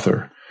the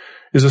author,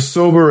 is a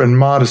sober and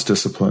modest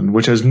discipline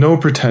which has no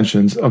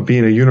pretensions of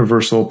being a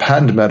universal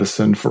patent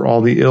medicine for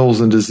all the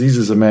ills and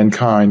diseases of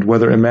mankind,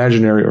 whether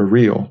imaginary or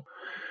real.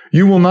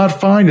 You will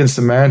not find in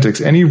semantics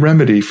any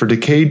remedy for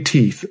decayed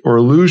teeth or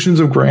illusions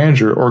of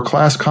grandeur or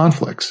class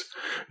conflicts,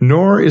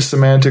 nor is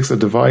semantics a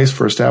device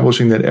for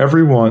establishing that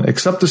everyone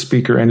except the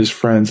speaker and his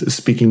friends is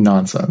speaking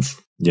nonsense.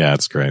 Yeah,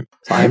 it's great.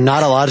 I'm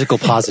not a logical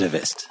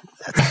positivist.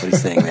 That's what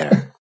he's saying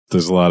there.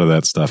 There's a lot of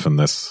that stuff in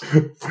this.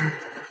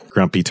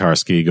 Grumpy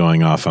Tarski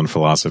going off on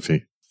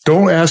philosophy.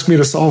 Don't ask me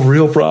to solve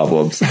real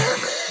problems.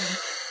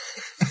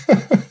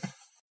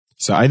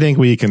 So I think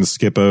we can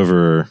skip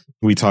over,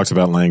 we talked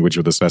about language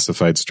with a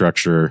specified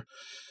structure.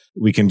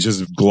 We can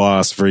just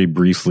gloss very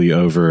briefly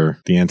over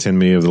the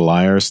antinomy of the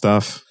liar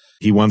stuff.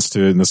 He wants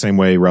to, in the same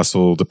way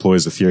Russell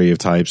deploys the theory of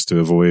types to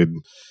avoid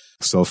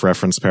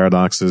self-reference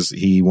paradoxes,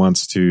 he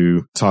wants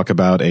to talk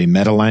about a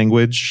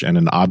meta-language and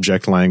an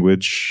object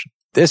language.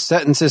 This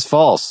sentence is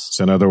false.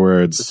 So in other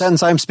words, the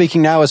sentence I'm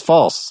speaking now is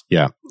false.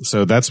 Yeah.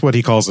 So that's what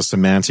he calls a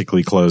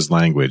semantically closed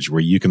language, where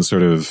you can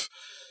sort of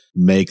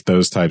make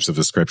those types of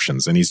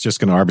descriptions. And he's just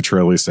going to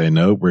arbitrarily say,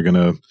 no, we're going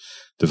to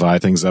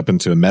divide things up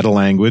into a meta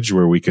language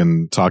where we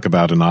can talk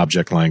about an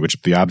object language.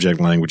 But the object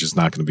language is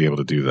not going to be able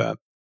to do that.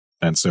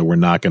 And so we're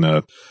not going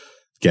to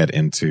get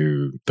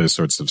into those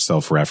sorts of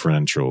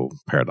self-referential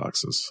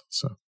paradoxes.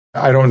 So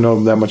I don't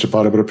know that much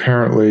about it, but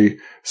apparently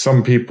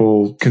some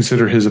people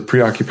consider his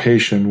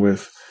preoccupation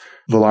with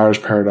the liar's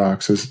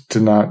paradox as to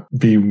not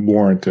be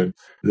warranted,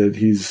 that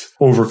he's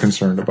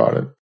over-concerned about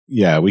it.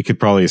 Yeah, we could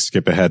probably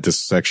skip ahead to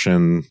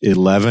section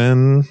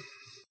 11.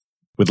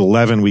 With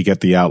 11, we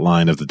get the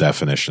outline of the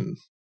definition,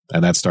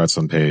 and that starts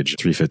on page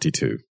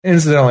 352.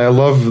 Incidentally, I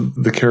love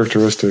the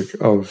characteristic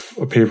of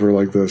a paper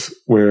like this,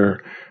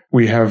 where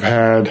we have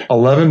had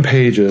 11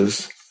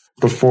 pages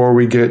before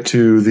we get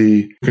to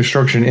the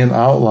construction in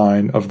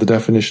outline of the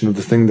definition of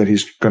the thing that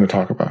he's going to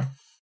talk about.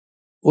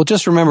 Well,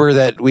 just remember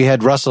that we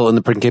had Russell in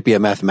the Principia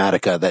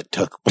Mathematica that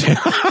took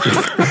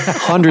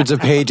hundreds of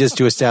pages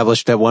to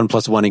establish that 1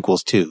 + 1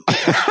 = 2.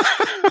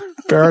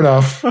 Fair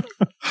enough.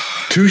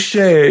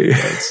 Touché.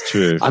 That's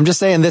true. I'm just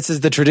saying this is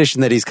the tradition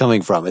that he's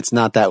coming from. It's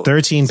not that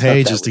 13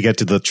 pages to get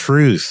to the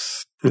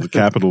truth with a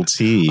capital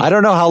T. I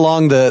don't know how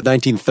long the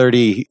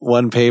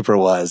 1931 paper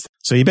was.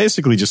 So he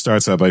basically just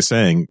starts out by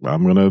saying,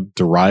 I'm going to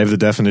derive the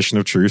definition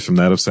of truth from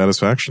that of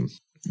satisfaction.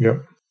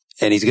 Yep.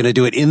 And he's going to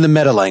do it in the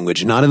meta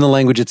language, not in the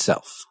language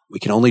itself. We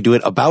can only do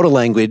it about a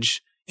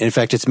language. In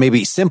fact, it's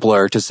maybe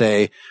simpler to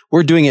say,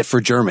 we're doing it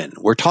for German.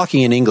 We're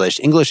talking in English.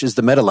 English is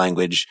the meta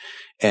language.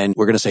 And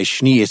we're going to say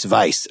Schnee ist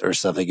weiß or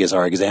something as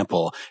our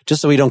example,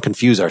 just so we don't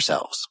confuse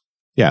ourselves.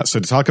 Yeah. So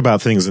to talk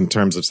about things in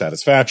terms of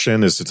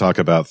satisfaction is to talk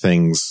about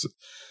things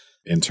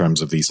in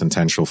terms of these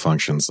sentential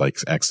functions like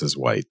X is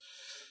white.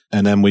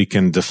 And then we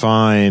can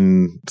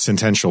define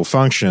sentential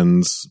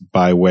functions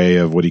by way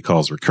of what he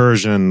calls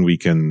recursion. We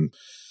can,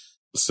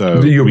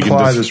 so you we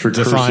apply can this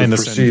recursive define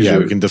procedure. Yeah,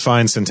 we can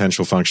define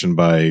sentential function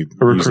by a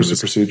recursive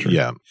procedure.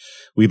 Yeah.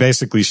 We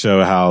basically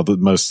show how the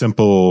most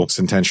simple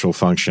sentential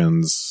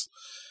functions,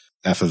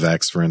 f of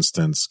x, for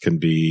instance, can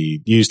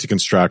be used to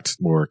construct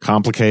more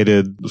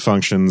complicated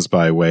functions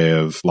by way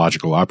of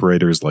logical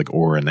operators like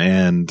or and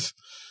and.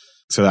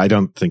 So I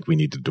don't think we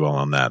need to dwell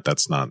on that.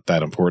 That's not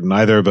that important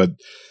either. But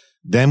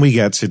then we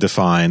get to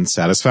define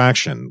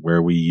satisfaction,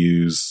 where we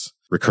use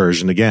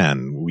recursion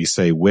again. We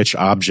say which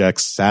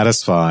objects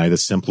satisfy the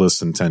simplest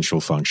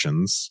sentential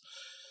functions.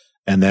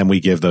 And then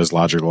we give those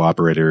logical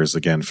operators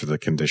again for the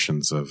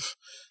conditions of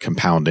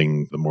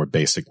compounding the more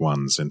basic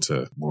ones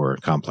into more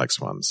complex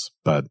ones.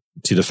 But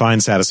to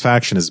define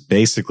satisfaction is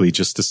basically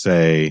just to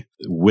say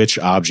which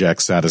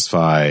objects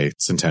satisfy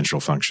sentential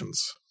functions.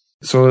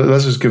 So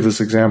let's just give this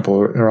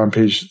example around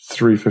page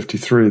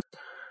 353.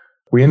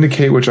 We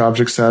indicate which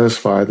objects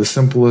satisfy the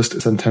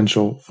simplest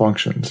sentential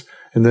functions,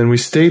 and then we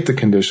state the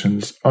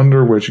conditions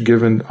under which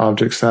given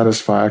objects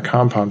satisfy a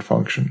compound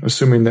function,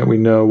 assuming that we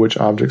know which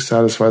objects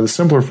satisfy the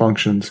simpler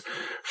functions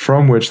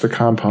from which the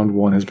compound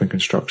one has been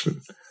constructed.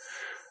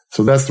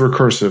 So that's the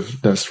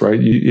recursiveness, right?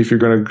 If you're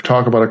going to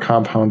talk about a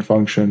compound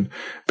function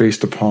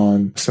based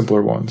upon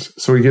simpler ones.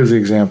 So he gives the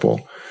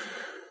example.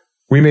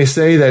 We may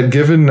say that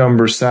given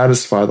numbers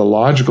satisfy the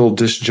logical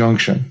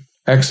disjunction,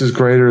 x is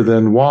greater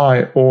than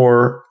y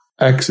or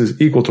x is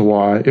equal to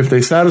y, if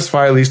they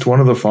satisfy at least one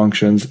of the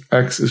functions,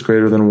 x is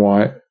greater than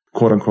y,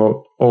 quote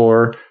unquote,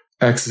 or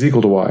x is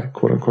equal to y,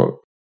 quote unquote.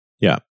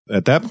 Yeah.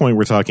 At that point,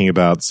 we're talking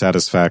about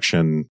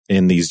satisfaction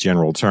in these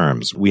general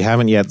terms. We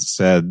haven't yet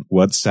said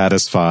what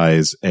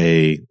satisfies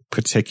a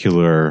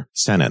particular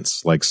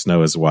sentence, like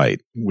snow is white.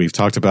 We've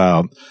talked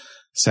about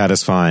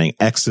satisfying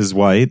x is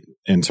white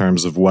in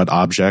terms of what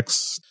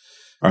objects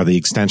are the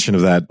extension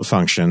of that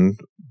function.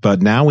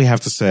 But now we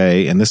have to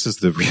say, and this is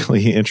the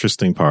really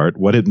interesting part,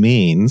 what it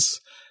means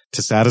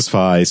to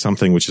satisfy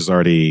something which is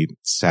already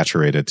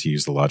saturated, to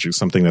use the logic,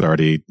 something that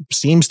already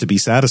seems to be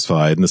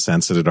satisfied in the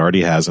sense that it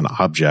already has an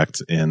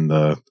object in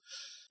the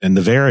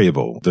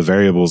variable. The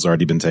variable's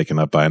already been taken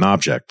up by an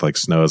object, like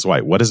snow is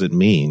white. What does it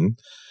mean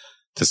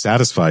to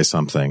satisfy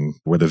something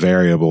where the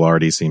variable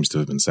already seems to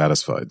have been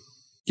satisfied?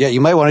 Yeah,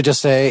 you might want to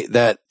just say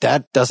that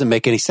doesn't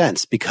make any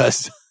sense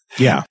because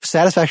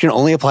satisfaction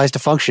only applies to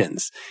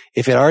functions.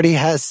 If it already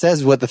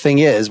says what the thing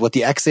is, what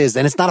the X is,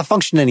 then it's not a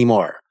function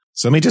anymore.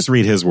 So let me just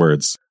read his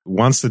words.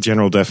 Once the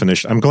general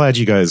definition, I'm glad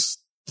you guys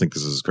think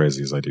this is as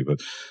crazy as I do, but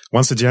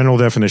once the general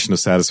definition of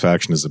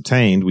satisfaction is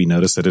obtained, we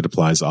notice that it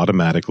applies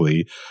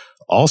automatically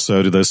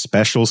also to those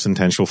special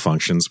sentential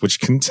functions which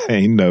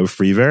contain no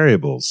free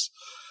variables.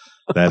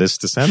 That is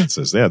to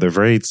sentences. Yeah, they're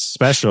very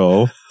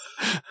special.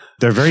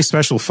 They're very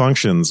special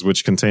functions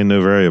which contain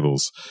no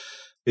variables.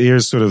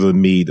 Here's sort of the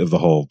meat of the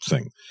whole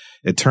thing.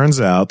 It turns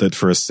out that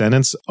for a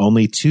sentence,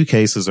 only two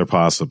cases are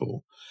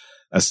possible.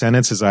 A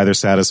sentence is either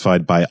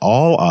satisfied by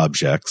all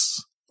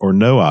objects or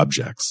no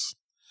objects.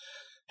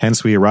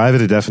 Hence, we arrive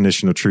at a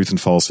definition of truth and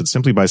falsehood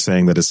simply by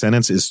saying that a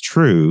sentence is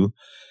true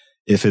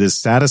if it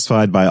is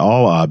satisfied by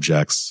all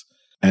objects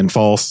and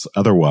false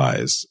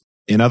otherwise.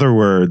 In other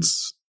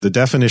words, the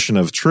definition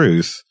of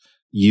truth,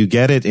 you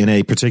get it in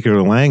a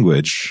particular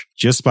language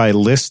just by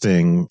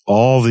listing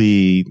all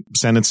the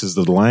sentences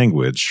of the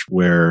language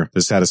where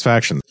there's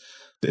satisfaction.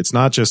 It's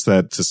not just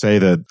that to say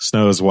that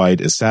snow is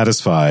white is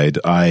satisfied,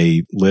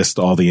 I list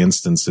all the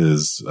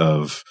instances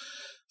of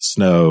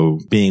snow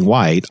being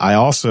white. I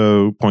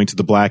also point to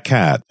the black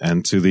cat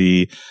and to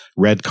the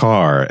red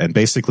car and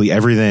basically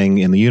everything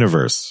in the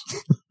universe.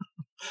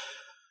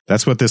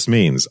 That's what this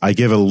means. I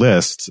give a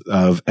list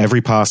of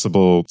every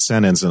possible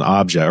sentence and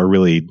object, or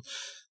really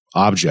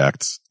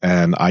object,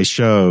 and I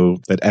show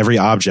that every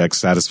object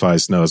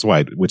satisfies snow is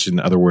white, which in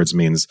other words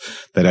means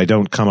that I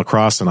don't come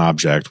across an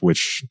object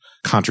which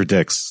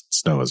contradicts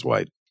snow is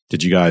white.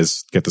 Did you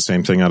guys get the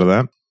same thing out of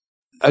that?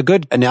 A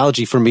good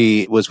analogy for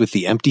me was with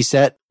the empty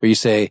set, where you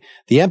say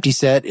the empty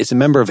set is a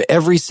member of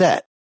every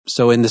set.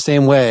 So in the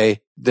same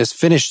way, this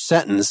finished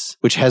sentence,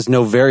 which has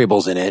no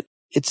variables in it,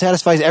 it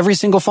satisfies every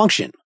single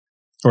function.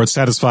 Or it's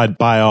satisfied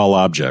by all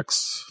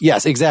objects.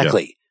 Yes,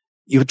 exactly.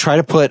 Yeah. You try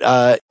to put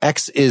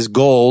X is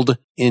gold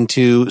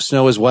into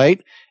snow is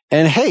white,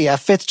 and hey,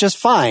 that fits just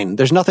fine.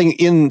 There's nothing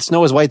in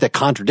snow is white that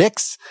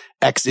contradicts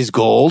X is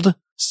gold,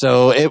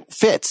 so it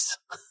fits.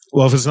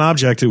 Well, if it's an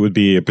object, it would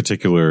be a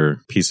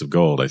particular piece of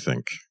gold, I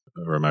think.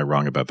 Or am I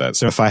wrong about that?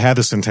 So if I had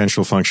this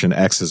intentional function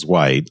X is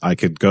white, I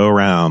could go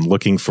around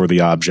looking for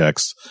the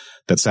objects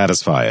that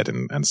satisfy it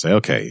and say,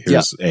 okay,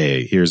 here's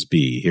A, here's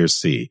B, here's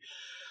C.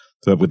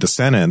 So with the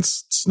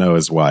sentence, snow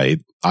is white,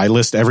 I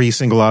list every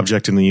single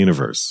object in the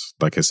universe.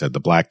 Like I said, the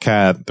black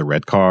cat, the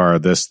red car,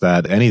 this,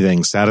 that,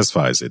 anything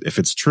satisfies it. If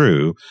it's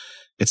true,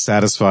 it's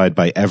satisfied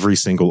by every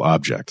single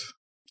object.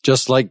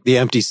 Just like the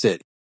empty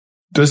set.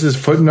 Does his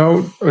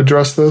footnote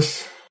address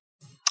this?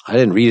 I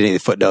didn't read any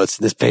of the footnotes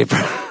in this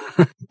paper.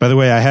 By the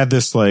way, I had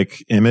this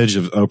like image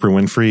of Oprah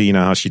Winfrey, you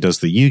know how she does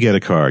the you get a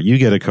car, you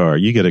get a car,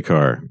 you get a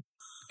car,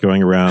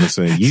 going around and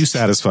saying, you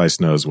satisfy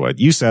snow is white,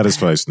 you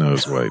satisfy snow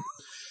is white.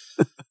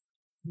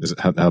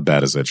 How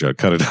bad is that joke?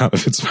 Cut it out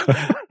if it's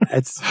bad.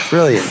 It's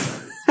brilliant.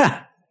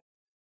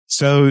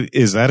 So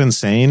is that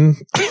insane?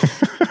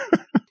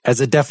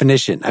 As a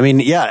definition. I mean,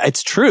 yeah,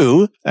 it's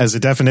true. As a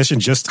definition,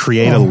 just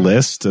create a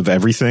list of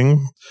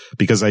everything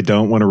because I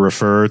don't want to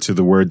refer to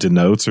the word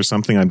denotes or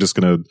something.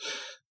 The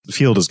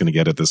field is going to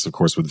get at this, of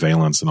course, with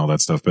valence and all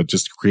that stuff, but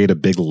just create a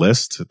big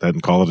list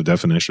and call it a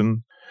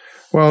definition.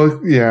 Well,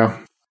 yeah.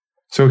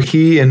 So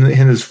he, in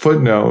his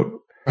footnote,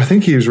 I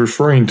think he was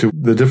referring to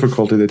the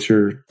difficulty that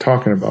you're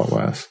talking about,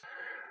 Wes.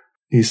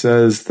 He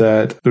says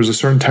that there's a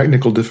certain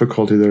technical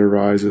difficulty that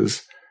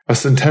arises. A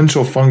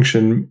sentential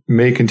function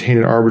may contain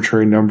an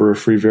arbitrary number of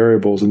free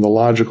variables, and the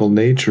logical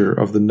nature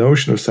of the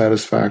notion of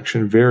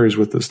satisfaction varies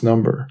with this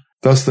number.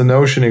 Thus, the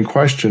notion in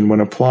question, when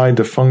applied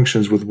to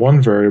functions with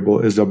one variable,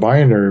 is a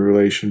binary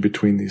relation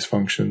between these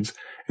functions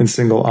and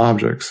single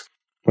objects.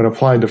 When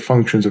applied to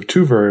functions of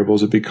two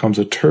variables, it becomes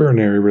a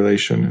ternary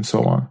relation, and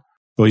so on.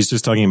 Well, he's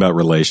just talking about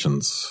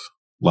relations.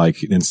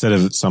 Like, instead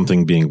of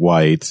something being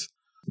white,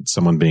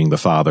 someone being the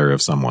father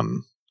of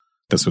someone.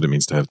 That's what it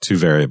means to have two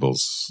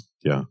variables.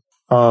 Yeah.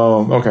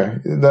 Oh, okay.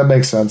 That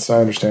makes sense. I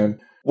understand.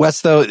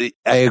 Wes, though,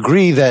 I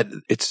agree that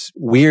it's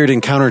weird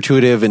and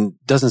counterintuitive and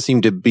doesn't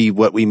seem to be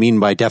what we mean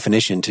by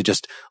definition to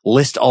just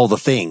list all the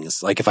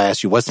things. Like if I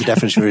asked you, what's the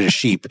definition of a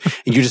sheep?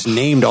 And you just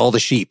named all the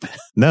sheep.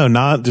 No,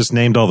 not just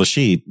named all the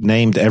sheep,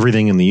 named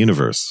everything in the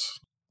universe.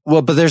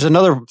 Well, but there's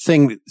another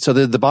thing. So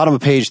the bottom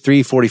of page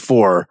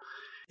 344,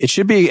 it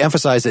should be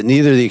emphasized that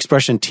neither the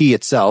expression T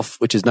itself,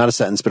 which is not a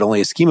sentence, but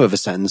only a schema of a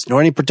sentence,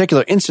 nor any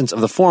particular instance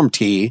of the form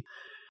T,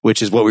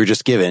 which is what we were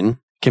just given,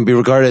 can be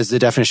regarded as the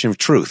definition of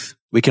truth.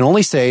 We can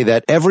only say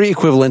that every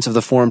equivalence of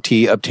the form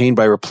T obtained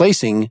by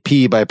replacing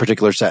P by a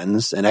particular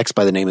sentence and X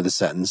by the name of the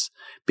sentence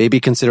may be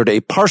considered a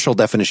partial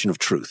definition of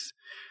truth,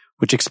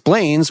 which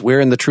explains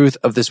wherein the truth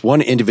of this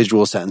one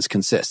individual sentence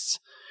consists.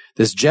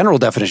 this general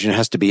definition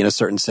has to be, in a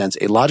certain sense,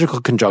 a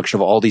logical conjunction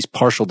of all these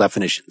partial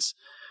definitions.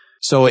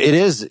 So it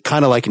is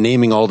kind of like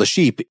naming all the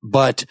sheep,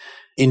 but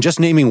in just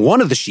naming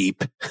one of the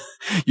sheep,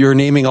 you're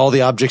naming all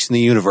the objects in the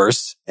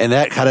universe, and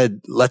that kind of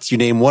lets you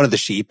name one of the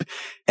sheep.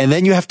 And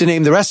then you have to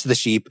name the rest of the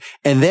sheep,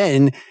 and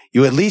then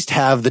you at least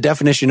have the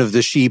definition of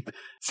the sheep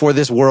for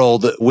this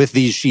world with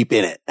these sheep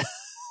in it.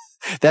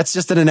 That's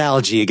just an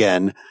analogy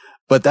again,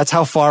 but that's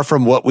how far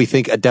from what we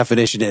think a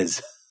definition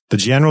is. The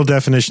general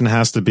definition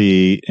has to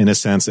be, in a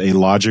sense, a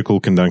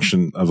logical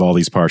conjunction of all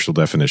these partial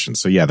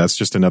definitions. So yeah, that's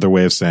just another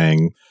way of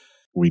saying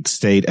we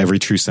state every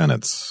true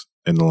sentence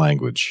in the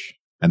language.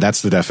 And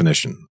that's the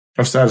definition.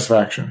 Of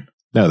satisfaction.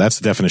 No, that's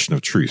the definition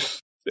of truth.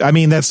 I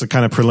mean, that's the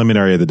kind of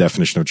preliminary of the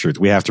definition of truth.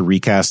 We have to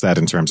recast that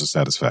in terms of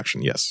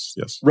satisfaction. Yes,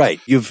 yes. Right.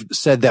 You've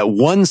said that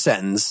one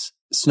sentence,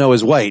 snow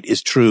is white,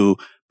 is true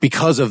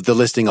because of the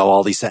listing of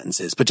all these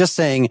sentences. But just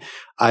saying,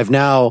 I've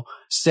now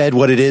said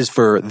what it is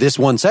for this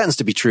one sentence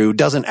to be true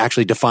doesn't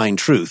actually define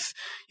truth.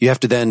 You have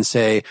to then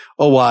say,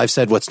 oh, well, I've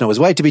said what snow is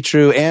white to be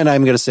true, and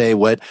I'm going to say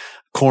what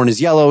corn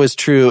is yellow is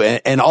true,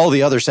 and all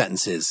the other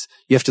sentences.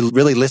 You have to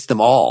really list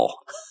them all.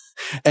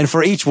 And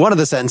for each one of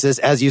the sentences,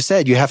 as you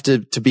said, you have to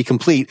be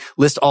complete,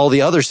 list all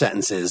the other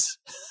sentences.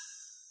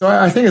 So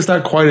I think it's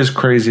not quite as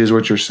crazy as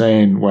what you're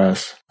saying,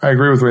 Wes. I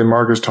agree with the way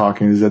Mark is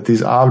talking, is that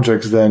these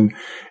objects then,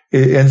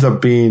 it ends up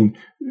being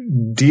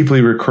deeply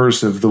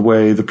recursive the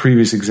way the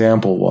previous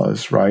example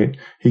was, right?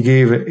 He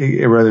gave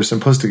a rather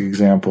simplistic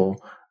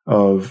example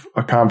of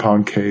a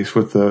compound case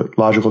with the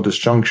logical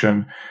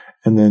disjunction,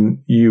 and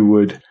then you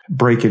would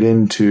break it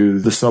into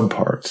the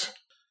subparts.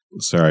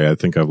 Sorry, I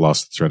think I've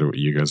lost the thread of what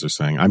you guys are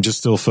saying. I'm just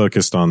still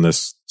focused on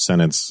this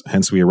sentence.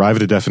 Hence, we arrive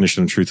at a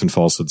definition of truth and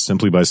falsehood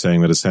simply by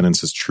saying that a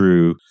sentence is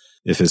true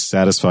if it's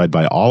satisfied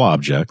by all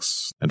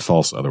objects and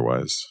false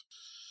otherwise.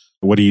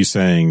 What are you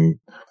saying?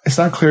 It's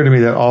not clear to me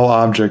that all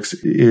objects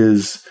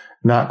is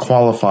not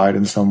qualified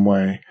in some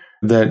way,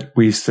 that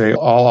we say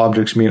all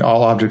objects mean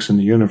all objects in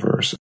the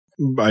universe.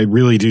 I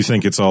really do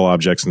think it's all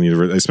objects in the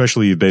universe,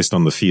 especially based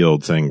on the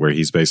field thing where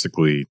he's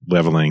basically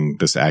leveling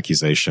this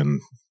accusation.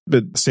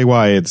 But say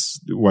why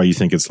you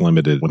think it's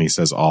limited when he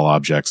says all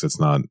objects. It's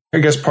not. I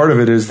guess part of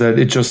it is that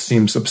it just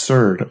seems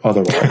absurd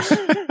otherwise.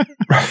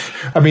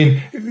 I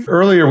mean,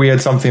 earlier we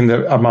had something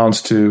that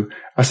amounts to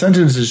a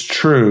sentence is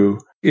true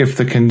if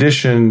the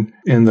condition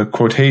in the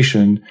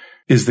quotation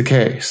is the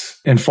case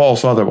and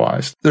false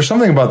otherwise. There's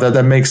something about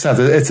that makes sense.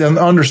 It's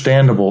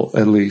understandable,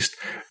 at least,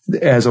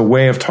 as a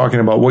way of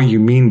talking about what you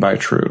mean by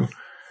true.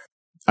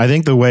 I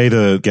think the way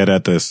to get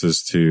at this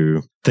is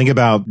to think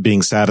about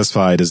being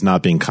satisfied as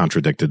not being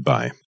contradicted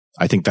by.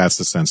 I think that's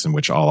the sense in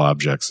which all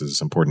objects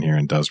is important here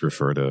and does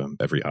refer to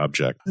every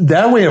object.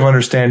 That way of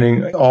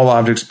understanding all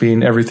objects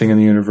being everything in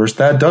the universe,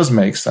 that does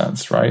make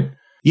sense, right?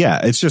 Yeah,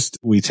 it's just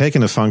we've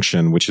taken a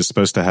function which is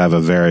supposed to have a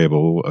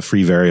variable, a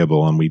free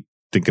variable, and we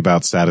think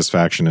about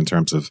satisfaction in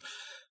terms of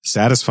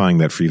satisfying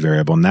that free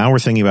variable. Now we're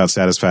thinking about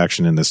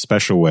satisfaction in this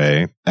special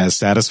way as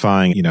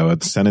satisfying,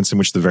 a sentence in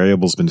which the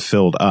variable's been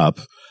filled up.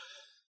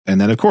 And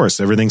then, of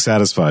course, everything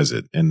satisfies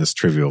it in this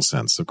trivial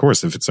sense. Of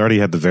course, if it's already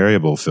had the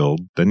variable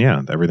filled, then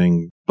yeah,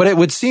 everything. But it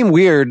would seem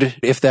weird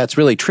if that's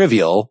really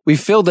trivial. We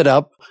filled it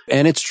up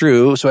and it's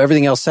true, so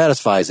everything else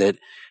satisfies it.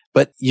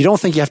 But you don't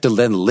think you have to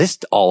then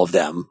list all of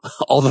them,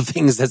 all the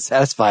things that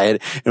satisfy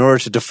it in order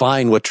to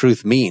define what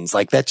truth means.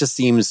 Like that just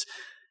seems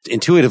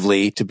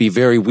intuitively to be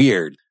very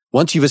weird.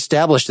 Once you've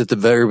established that the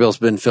variable's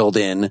been filled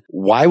in,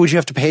 why would you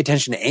have to pay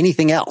attention to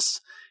anything else?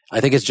 I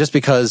think it's just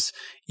because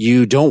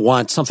you don't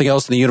want something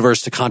else in the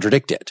universe to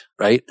contradict it,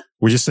 right?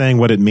 We're just saying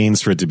what it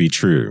means for it to be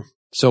true.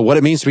 So what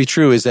it means to be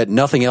true is that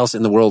nothing else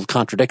in the world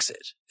contradicts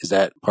it. Is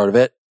that part of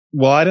it?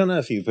 Well, I don't know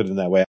if you put it in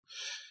that way.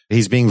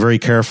 He's being very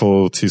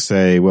careful to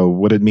say, well,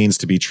 what it means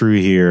to be true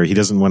here. He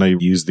doesn't want to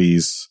use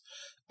these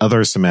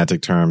other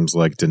semantic terms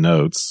like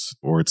denotes,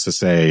 or to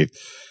say,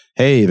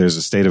 hey, there's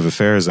a state of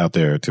affairs out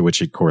there to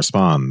which it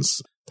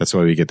corresponds. That's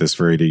why we get this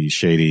very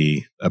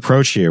shady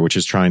approach here, which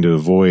is trying to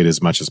avoid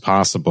as much as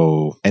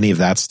possible any of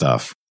that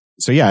stuff.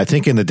 So yeah, I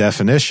think in the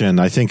definition,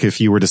 I think if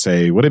you were to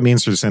say what it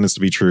means for the sentence to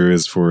be true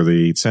is for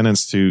the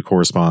sentence to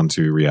correspond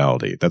to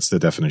reality. That's the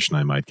definition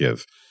I might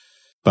give.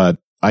 But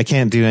I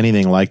can't do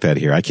anything like that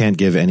here. I can't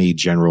give any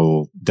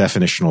general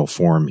definitional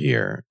form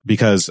here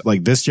because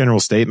like this general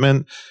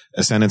statement,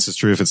 a sentence is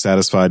true if it's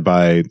satisfied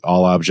by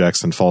all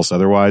objects and false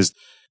otherwise.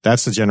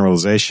 That's the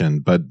generalization.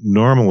 But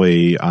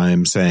normally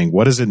I'm saying,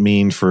 what does it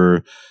mean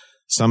for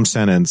some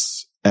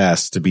sentence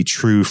S to be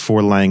true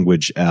for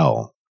language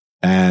L?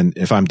 And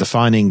if I'm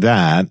defining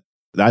that,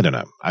 I don't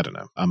know.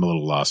 I'm a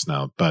little lost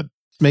now, but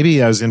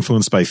maybe I was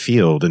influenced by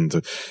field and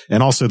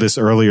also this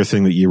earlier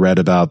thing that you read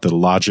about the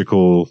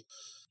logical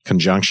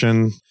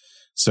conjunction.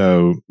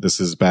 So this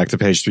is back to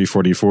page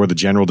 344. The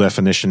general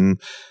definition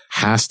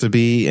has to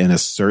be, in a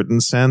certain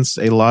sense,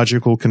 a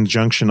logical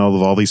conjunction of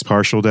all these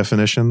partial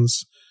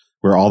definitions,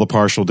 where all the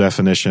partial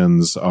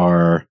definitions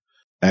are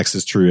X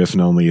is true if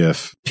and only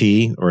if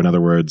P, or in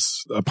other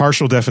words, a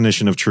partial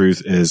definition of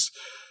truth is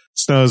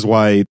Snow is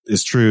white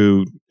is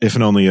true if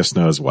and only if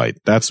snow is white.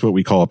 That's what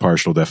we call a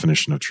partial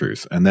definition of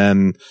truth. And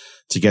then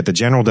to get the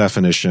general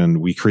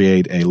definition, we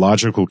create a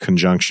logical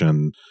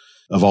conjunction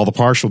of all the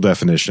partial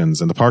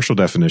definitions, and the partial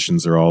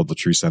definitions are all the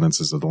true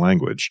sentences of the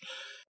language.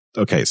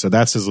 Okay, so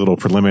that's his little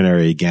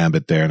preliminary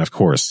gambit there. And of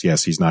course,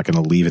 yes, he's not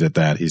going to leave it at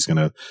that. He's going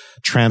to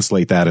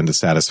translate that into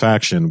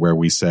satisfaction, where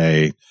we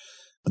say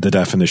the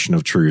definition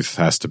of truth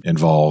has to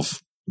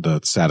involve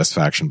the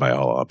satisfaction by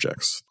all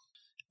objects.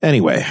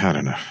 Anyway, I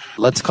don't know.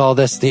 Let's call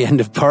this the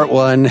end of part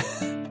 1.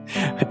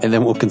 And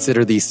then we'll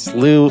consider the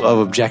slew of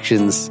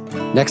objections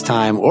next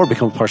time, or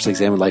become a partially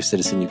examined life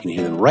citizen. You can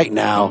hear them right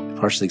now at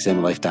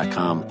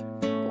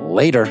partiallyexaminedlife.com.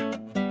 Later.